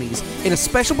the 90s in a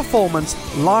special performance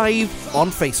live on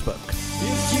Facebook.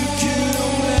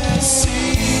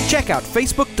 Check out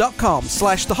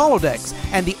facebook.com/the Holodecks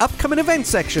and the upcoming event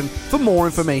section for more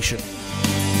information.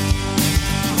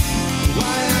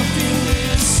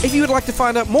 If you would like to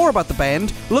find out more about the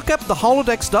band, look up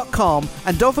theholodecks.com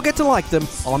and don't forget to like them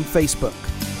on Facebook.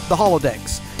 The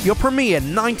Holodecks, your premier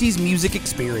 90s music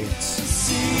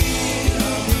experience.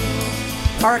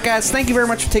 Alright guys, thank you very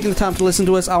much for taking the time to listen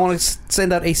to us. I want to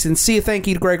send out a sincere thank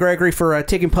you to Greg Gregory for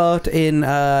taking part in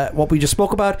what we just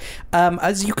spoke about.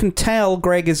 As you can tell,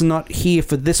 Greg is not here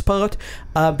for this part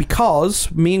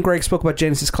because me and Greg spoke about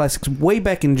Genesis Classics way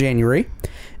back in January,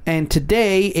 and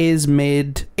today is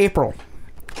mid-April.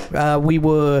 We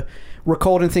were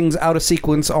recording things out of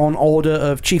sequence on order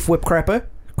of Chief Whip Crapper,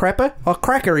 or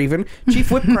Cracker even.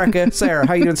 Chief Whip Cracker. Sarah,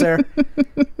 how you doing, Sarah?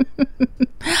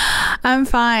 I'm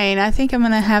fine. I think I'm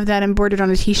going to have that embroidered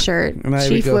on a t-shirt.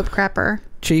 Chief Whip Crapper.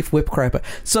 Chief Whip Crapper.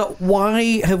 So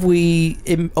why have we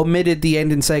omitted the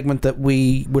ending segment that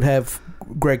we would have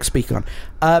Greg speak on?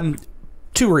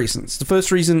 Two reasons. The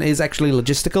first reason is actually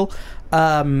logistical.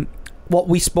 What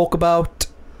we spoke about,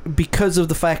 because of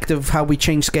the fact of how we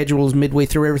changed schedules midway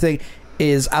through everything,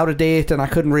 is out of date, and I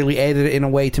couldn't really edit it in a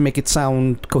way to make it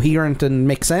sound coherent and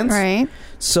make sense. Right.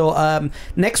 So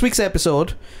next week's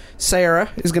episode, Sarah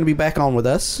is going to be back on with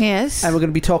us. Yes. And we're going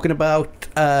to be talking about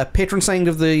patron saint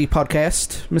of the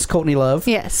podcast, Miss Courtney Love.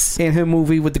 Yes. In her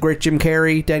movie with the great Jim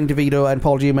Carrey, Danny DeVito, and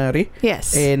Paul Giamatti.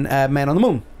 Yes. In Man on the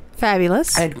Moon.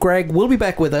 Fabulous. And Greg will be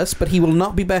back with us, but he will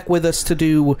not be back with us to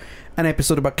do an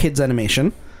episode about kids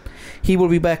animation. He will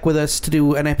be back with us to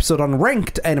do an episode on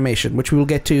ranked animation, which we will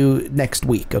get to next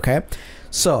week, okay?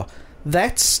 So,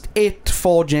 that's it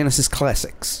for Genesis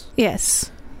Classics. Yes.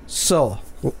 So,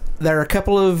 there are a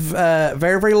couple of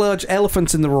very, very large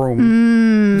elephants in the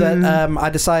room that I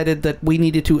decided that we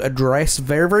needed to address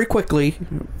very, very quickly,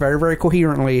 very, very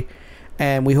coherently,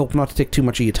 and we hope not to take too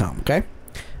much of your time, okay?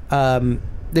 I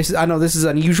know this is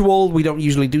unusual. We don't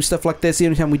usually do stuff like this. The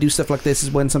only time we do stuff like this is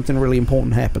when something really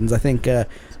important happens. I think the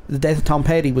death of Tom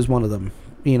Petty was one of them,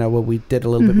 where we did a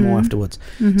little bit more afterwards.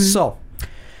 So,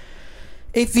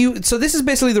 this is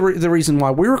basically the reason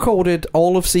why we recorded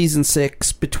all of season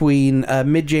 6 between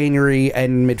mid-January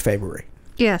and mid-February.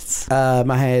 Yes.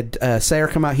 I had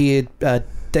Sarah come out here,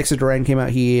 Dexter Duran came out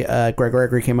here, Greg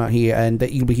Gregory came out here, and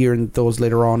you'll be hearing those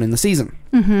later on in the season.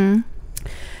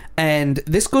 And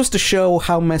this goes to show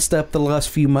how messed up the last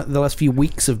few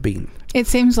weeks have been. It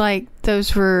seems like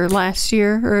those were last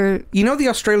year, or the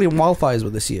Australian wildfires were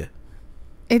this year.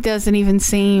 It doesn't even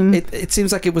seem. It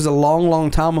seems like it was a long, long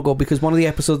time ago, because one of the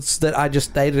episodes that I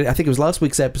just dated, I think it was last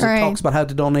week's episode, talks about how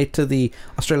to donate to the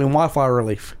Australian wildfire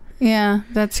relief. Yeah,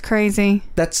 that's crazy.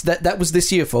 That was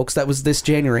this year, folks. That was this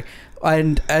January.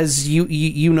 And as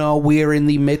you know, we're in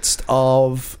the midst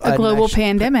of a global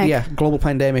pandemic. Yeah, global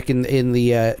pandemic in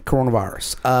the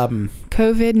coronavirus.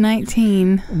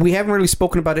 COVID-19. We haven't really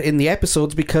spoken about it in the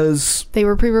episodes because they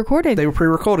were pre-recorded.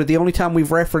 The only time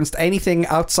we've referenced anything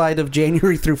outside of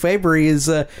January through February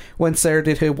is when Sarah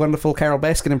did her wonderful Carol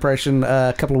Baskin impression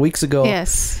a couple of weeks ago.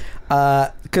 Yes.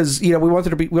 Because we wanted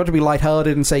to be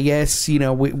lighthearted and say yes, we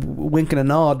wink and a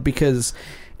nod, because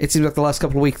it seems like the last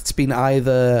couple of weeks it's been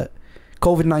either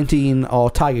COVID-19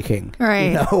 or Tiger King.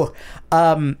 Right.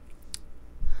 But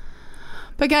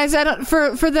guys,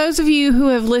 for those of you who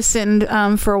have listened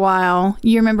for a while,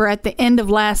 you remember at the end of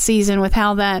last season with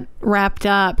how that wrapped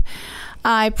up,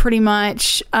 I pretty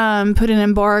much put an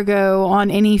embargo on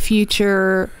any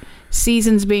future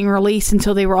seasons being released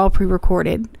until they were all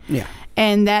pre-recorded. Yeah.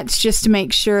 And that's just to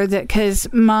make sure that, because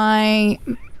my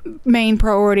main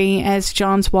priority as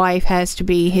John's wife has to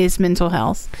be his mental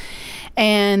health.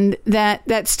 And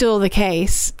that's still the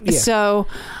case. Yeah. So,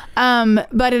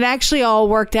 but it actually all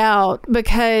worked out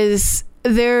because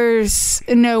there's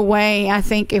no way, I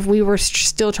think, if we were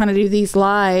still trying to do these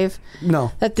live,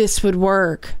 that this would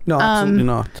work. No, absolutely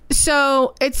not.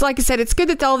 So it's like I said, it's good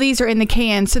that all these are in the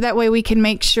can, so that way we can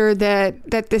make sure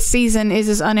that this season is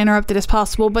as uninterrupted as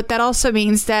possible. But that also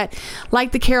means that,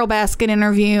 like the Carol Baskin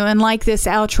interview and like this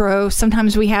outro,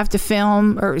 sometimes we have to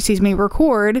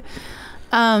record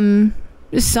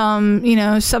some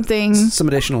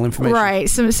additional information, right?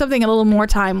 Something a little more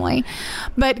timely.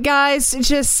 But guys,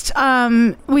 just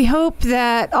we hope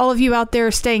that all of you out there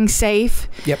are staying safe.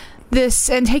 Yep.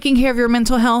 And taking care of your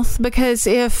mental health, because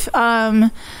if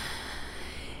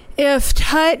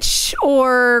touch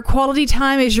or quality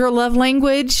time is your love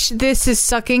language, this is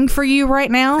sucking for you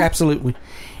right now. Absolutely.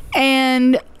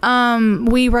 And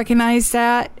we recognize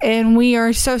that, and we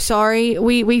are so sorry.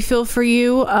 We feel for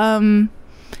you.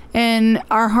 And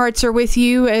our hearts are with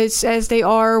you as they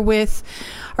are with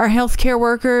our healthcare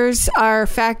workers, our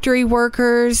factory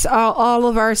workers, all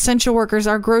of our essential workers,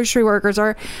 our grocery workers.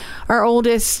 Our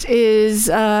oldest is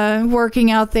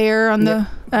working out there on the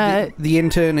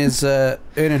intern is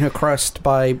earning her crust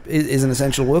is an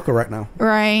essential worker right now.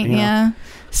 Right, yeah.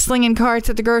 Slinging carts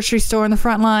at the grocery store on the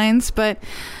front lines. But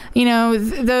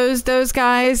those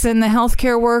guys and the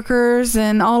healthcare workers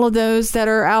and all of those that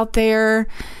are out there,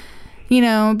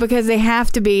 because they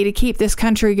have to keep this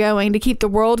country going, to keep the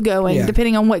world going,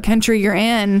 depending on what country you're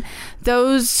in.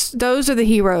 Those are the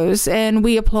heroes, and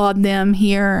we applaud them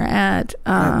here at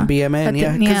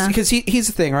BMN. Because here's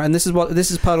the thing, right? And this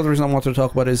is part of the reason I wanted to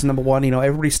talk about is, number one,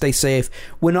 everybody stay safe.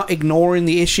 We're not ignoring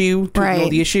the issue ignore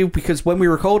the issue, because when we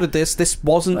recorded this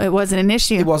wasn't an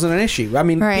issue. It wasn't an issue. I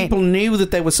mean, people knew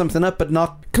that there was something up, but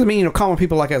not. Cause, common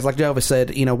people like us, like Jova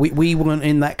said, we weren't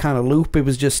in that kind of loop. It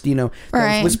was just there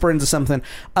was whisperings of something.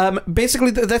 Basically,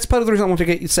 that's part of the reason I want to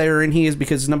get Sarah in here, is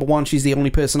because, number one, she's the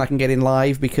only person I can get in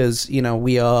live, because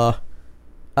we are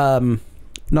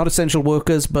not essential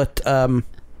workers, but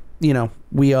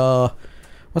we are,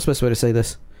 what's the best way to say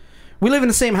this? We live in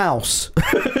the same house.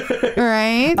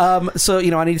 Right. So,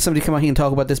 I need somebody to come out here and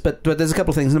talk about this, but there's a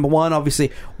couple of things. Number one, obviously,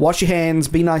 wash your hands,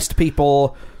 be nice to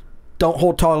people, don't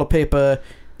hold toilet paper,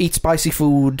 eat spicy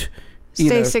food.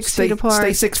 Stay 6 feet apart.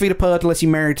 Stay 6 feet apart unless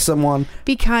you're married to someone.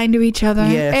 Be kind to each other.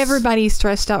 Yes. Everybody's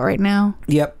stressed out right now.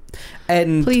 Yep.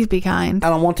 And please be kind. And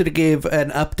I wanted to give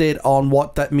an update on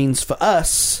what that means for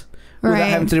us without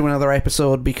having to do another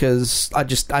episode, because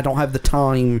I don't have the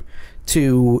time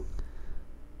to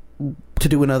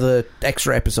do another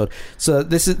extra episode. So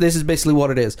this is basically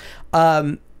what it is.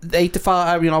 8 to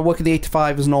 5. I work at the 8 to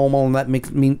 5 as normal, and that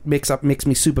makes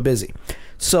me super busy.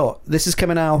 So this is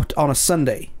coming out on a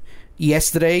Sunday.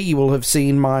 Yesterday, you will have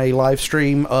seen my live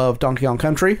stream of Donkey Kong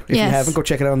Country. If you haven't, go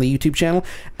check it out on the YouTube channel.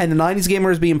 And the 90's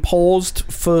Gamer is being paused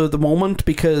for the moment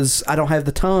because I don't have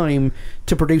the time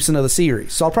to produce another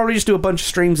series. So I'll probably just do a bunch of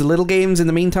streams of little games in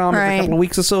the meantime, every couple of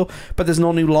weeks or so. But there's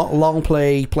no new long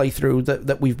playthrough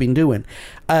that we've been doing.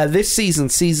 This season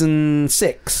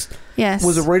 6,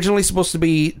 was originally supposed to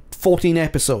be 14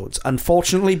 episodes.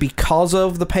 Unfortunately, because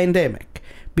of the pandemic,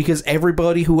 because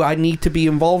everybody who I need to be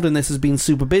involved in this has been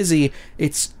super busy,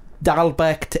 it's dialed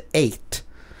back to 8.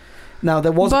 Now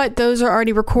but those are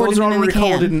already recorded. Those are already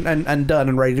recorded and done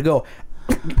and ready to go.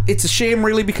 It's a shame,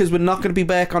 really, because we're not going to be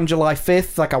back on July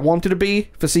 5th like I wanted to be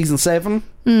for season 7,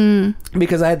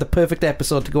 because I had the perfect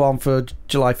episode to go on for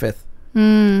July 5th.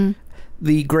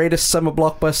 The greatest summer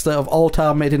blockbuster of all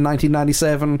time, made in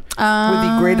 1997, with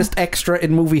the greatest extra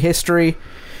in movie history.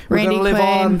 We're going to live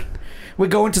on. We're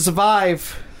going to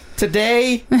survive.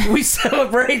 Today, we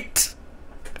celebrate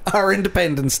our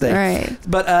Independence Day. Right.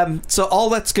 But so all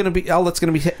that's going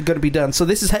to be done. So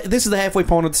this is the halfway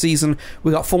point of the season.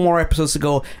 We got 4 more episodes to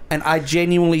go, and I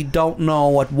genuinely don't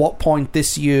know at what point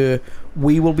this year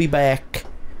we will be back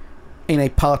in a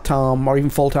part-time or even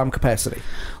full-time capacity.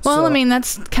 Well,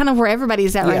 that's kind of where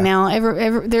everybody's at right now.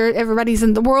 Everybody's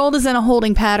in the world is in a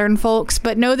holding pattern, folks.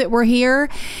 But know that we're here,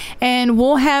 and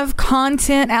we'll have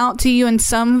content out to you in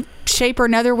some shape or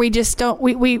another. We just don't.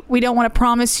 We don't want to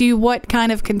promise you what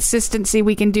kind of consistency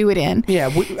we can do it in. Yeah,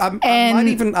 I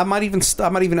might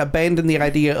even abandon the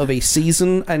idea of a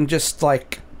season and just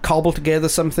cobble together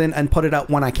something and put it out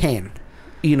when I can.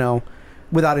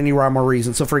 Without any rhyme or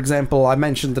reason. So, for example, I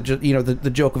mentioned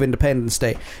the joke of Independence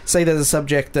Day. Say there's a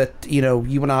subject that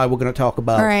you and I were going to talk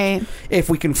about. Right. If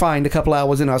we can find a couple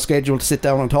hours in our schedule to sit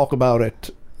down and talk about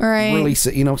it, Right. release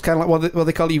it. You know, it's kind of like what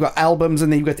they call it. You got albums,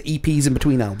 and then you got the EPs in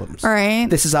between albums. Right.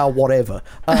 This is our whatever.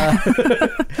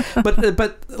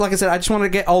 But like I said, I just wanted to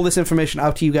get all this information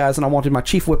out to you guys, and I wanted my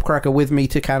chief whipcracker with me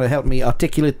to kind of help me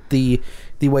articulate the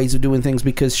ways of doing things,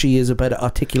 because she is a better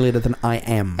articulator than I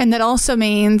am. And that also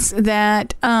means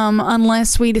that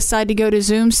unless we decide to go to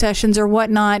Zoom sessions or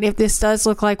whatnot, if this does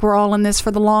look like we're all in this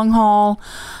for the long haul,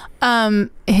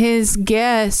 his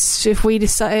guest, if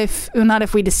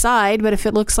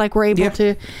it looks like we're able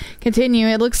to continue,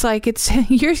 it looks like it's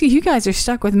you guys are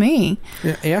stuck with me.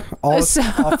 Yeah.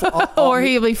 Or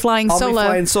he'll be flying solo. I'll be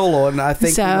flying solo, and I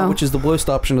think which is the worst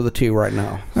option of the two right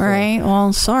now. So. Right.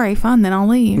 Well, sorry, fine. Then I'll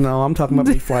leave. No, I'm talking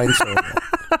about me flying solo.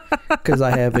 Because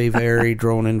I have a very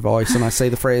droning voice, and I say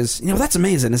the phrase, that's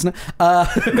amazing, isn't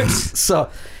it?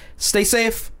 So, stay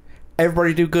safe.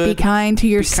 Everybody do good. Be kind to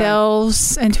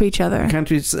yourselves and to each other. Be kind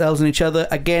to yourselves and each other.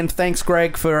 Again, thanks,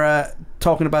 Greg, for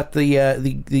talking about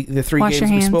the three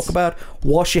games we spoke about.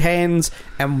 Wash your hands,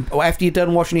 and after you're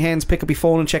done washing your hands, pick up your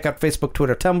phone and check out Facebook,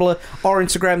 Twitter, Tumblr, or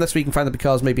Instagram. That's where you can find the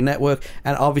Because Maybe Network.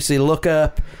 And obviously look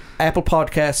up Apple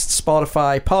Podcasts,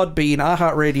 Spotify, Podbean,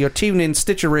 iHeartRadio, TuneIn,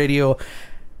 Stitcher Radio.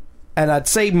 And I'd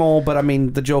say more, but I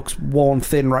mean, the joke's worn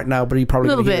thin right now, but you probably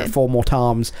going to hear it 4 more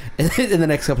times in the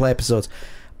next couple of episodes.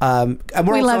 And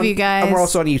we love you guys. And we're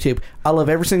also on YouTube. I love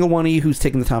every single one of you who's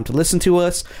taking the time to listen to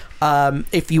us.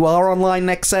 If you are online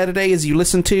next Saturday, as you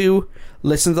listen to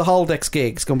the Holodex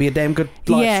gig, it's going to be a damn good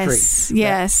live stream.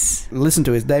 Yes. Yeah. Listen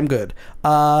to it. It's damn good.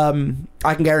 I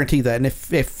can guarantee that. And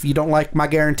if you don't like my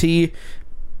guarantee,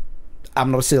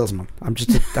 I'm not a salesman. I'm just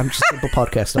a simple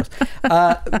podcast host.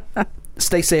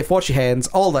 Stay safe. Wash your hands.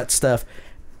 All that stuff.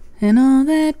 And all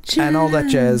that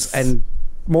jazz. And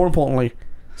more importantly,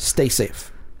 stay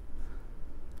safe.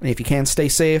 And if you can't stay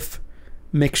safe,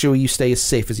 make sure you stay as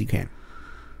safe as you can.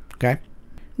 Okay?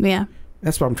 Yeah.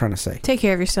 That's what I'm trying to say. Take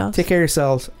care of yourselves. Take care of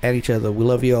yourselves and each other. We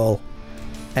love you all.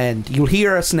 And you'll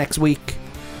hear us next week.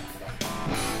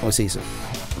 We'll see you soon.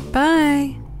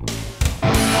 Bye.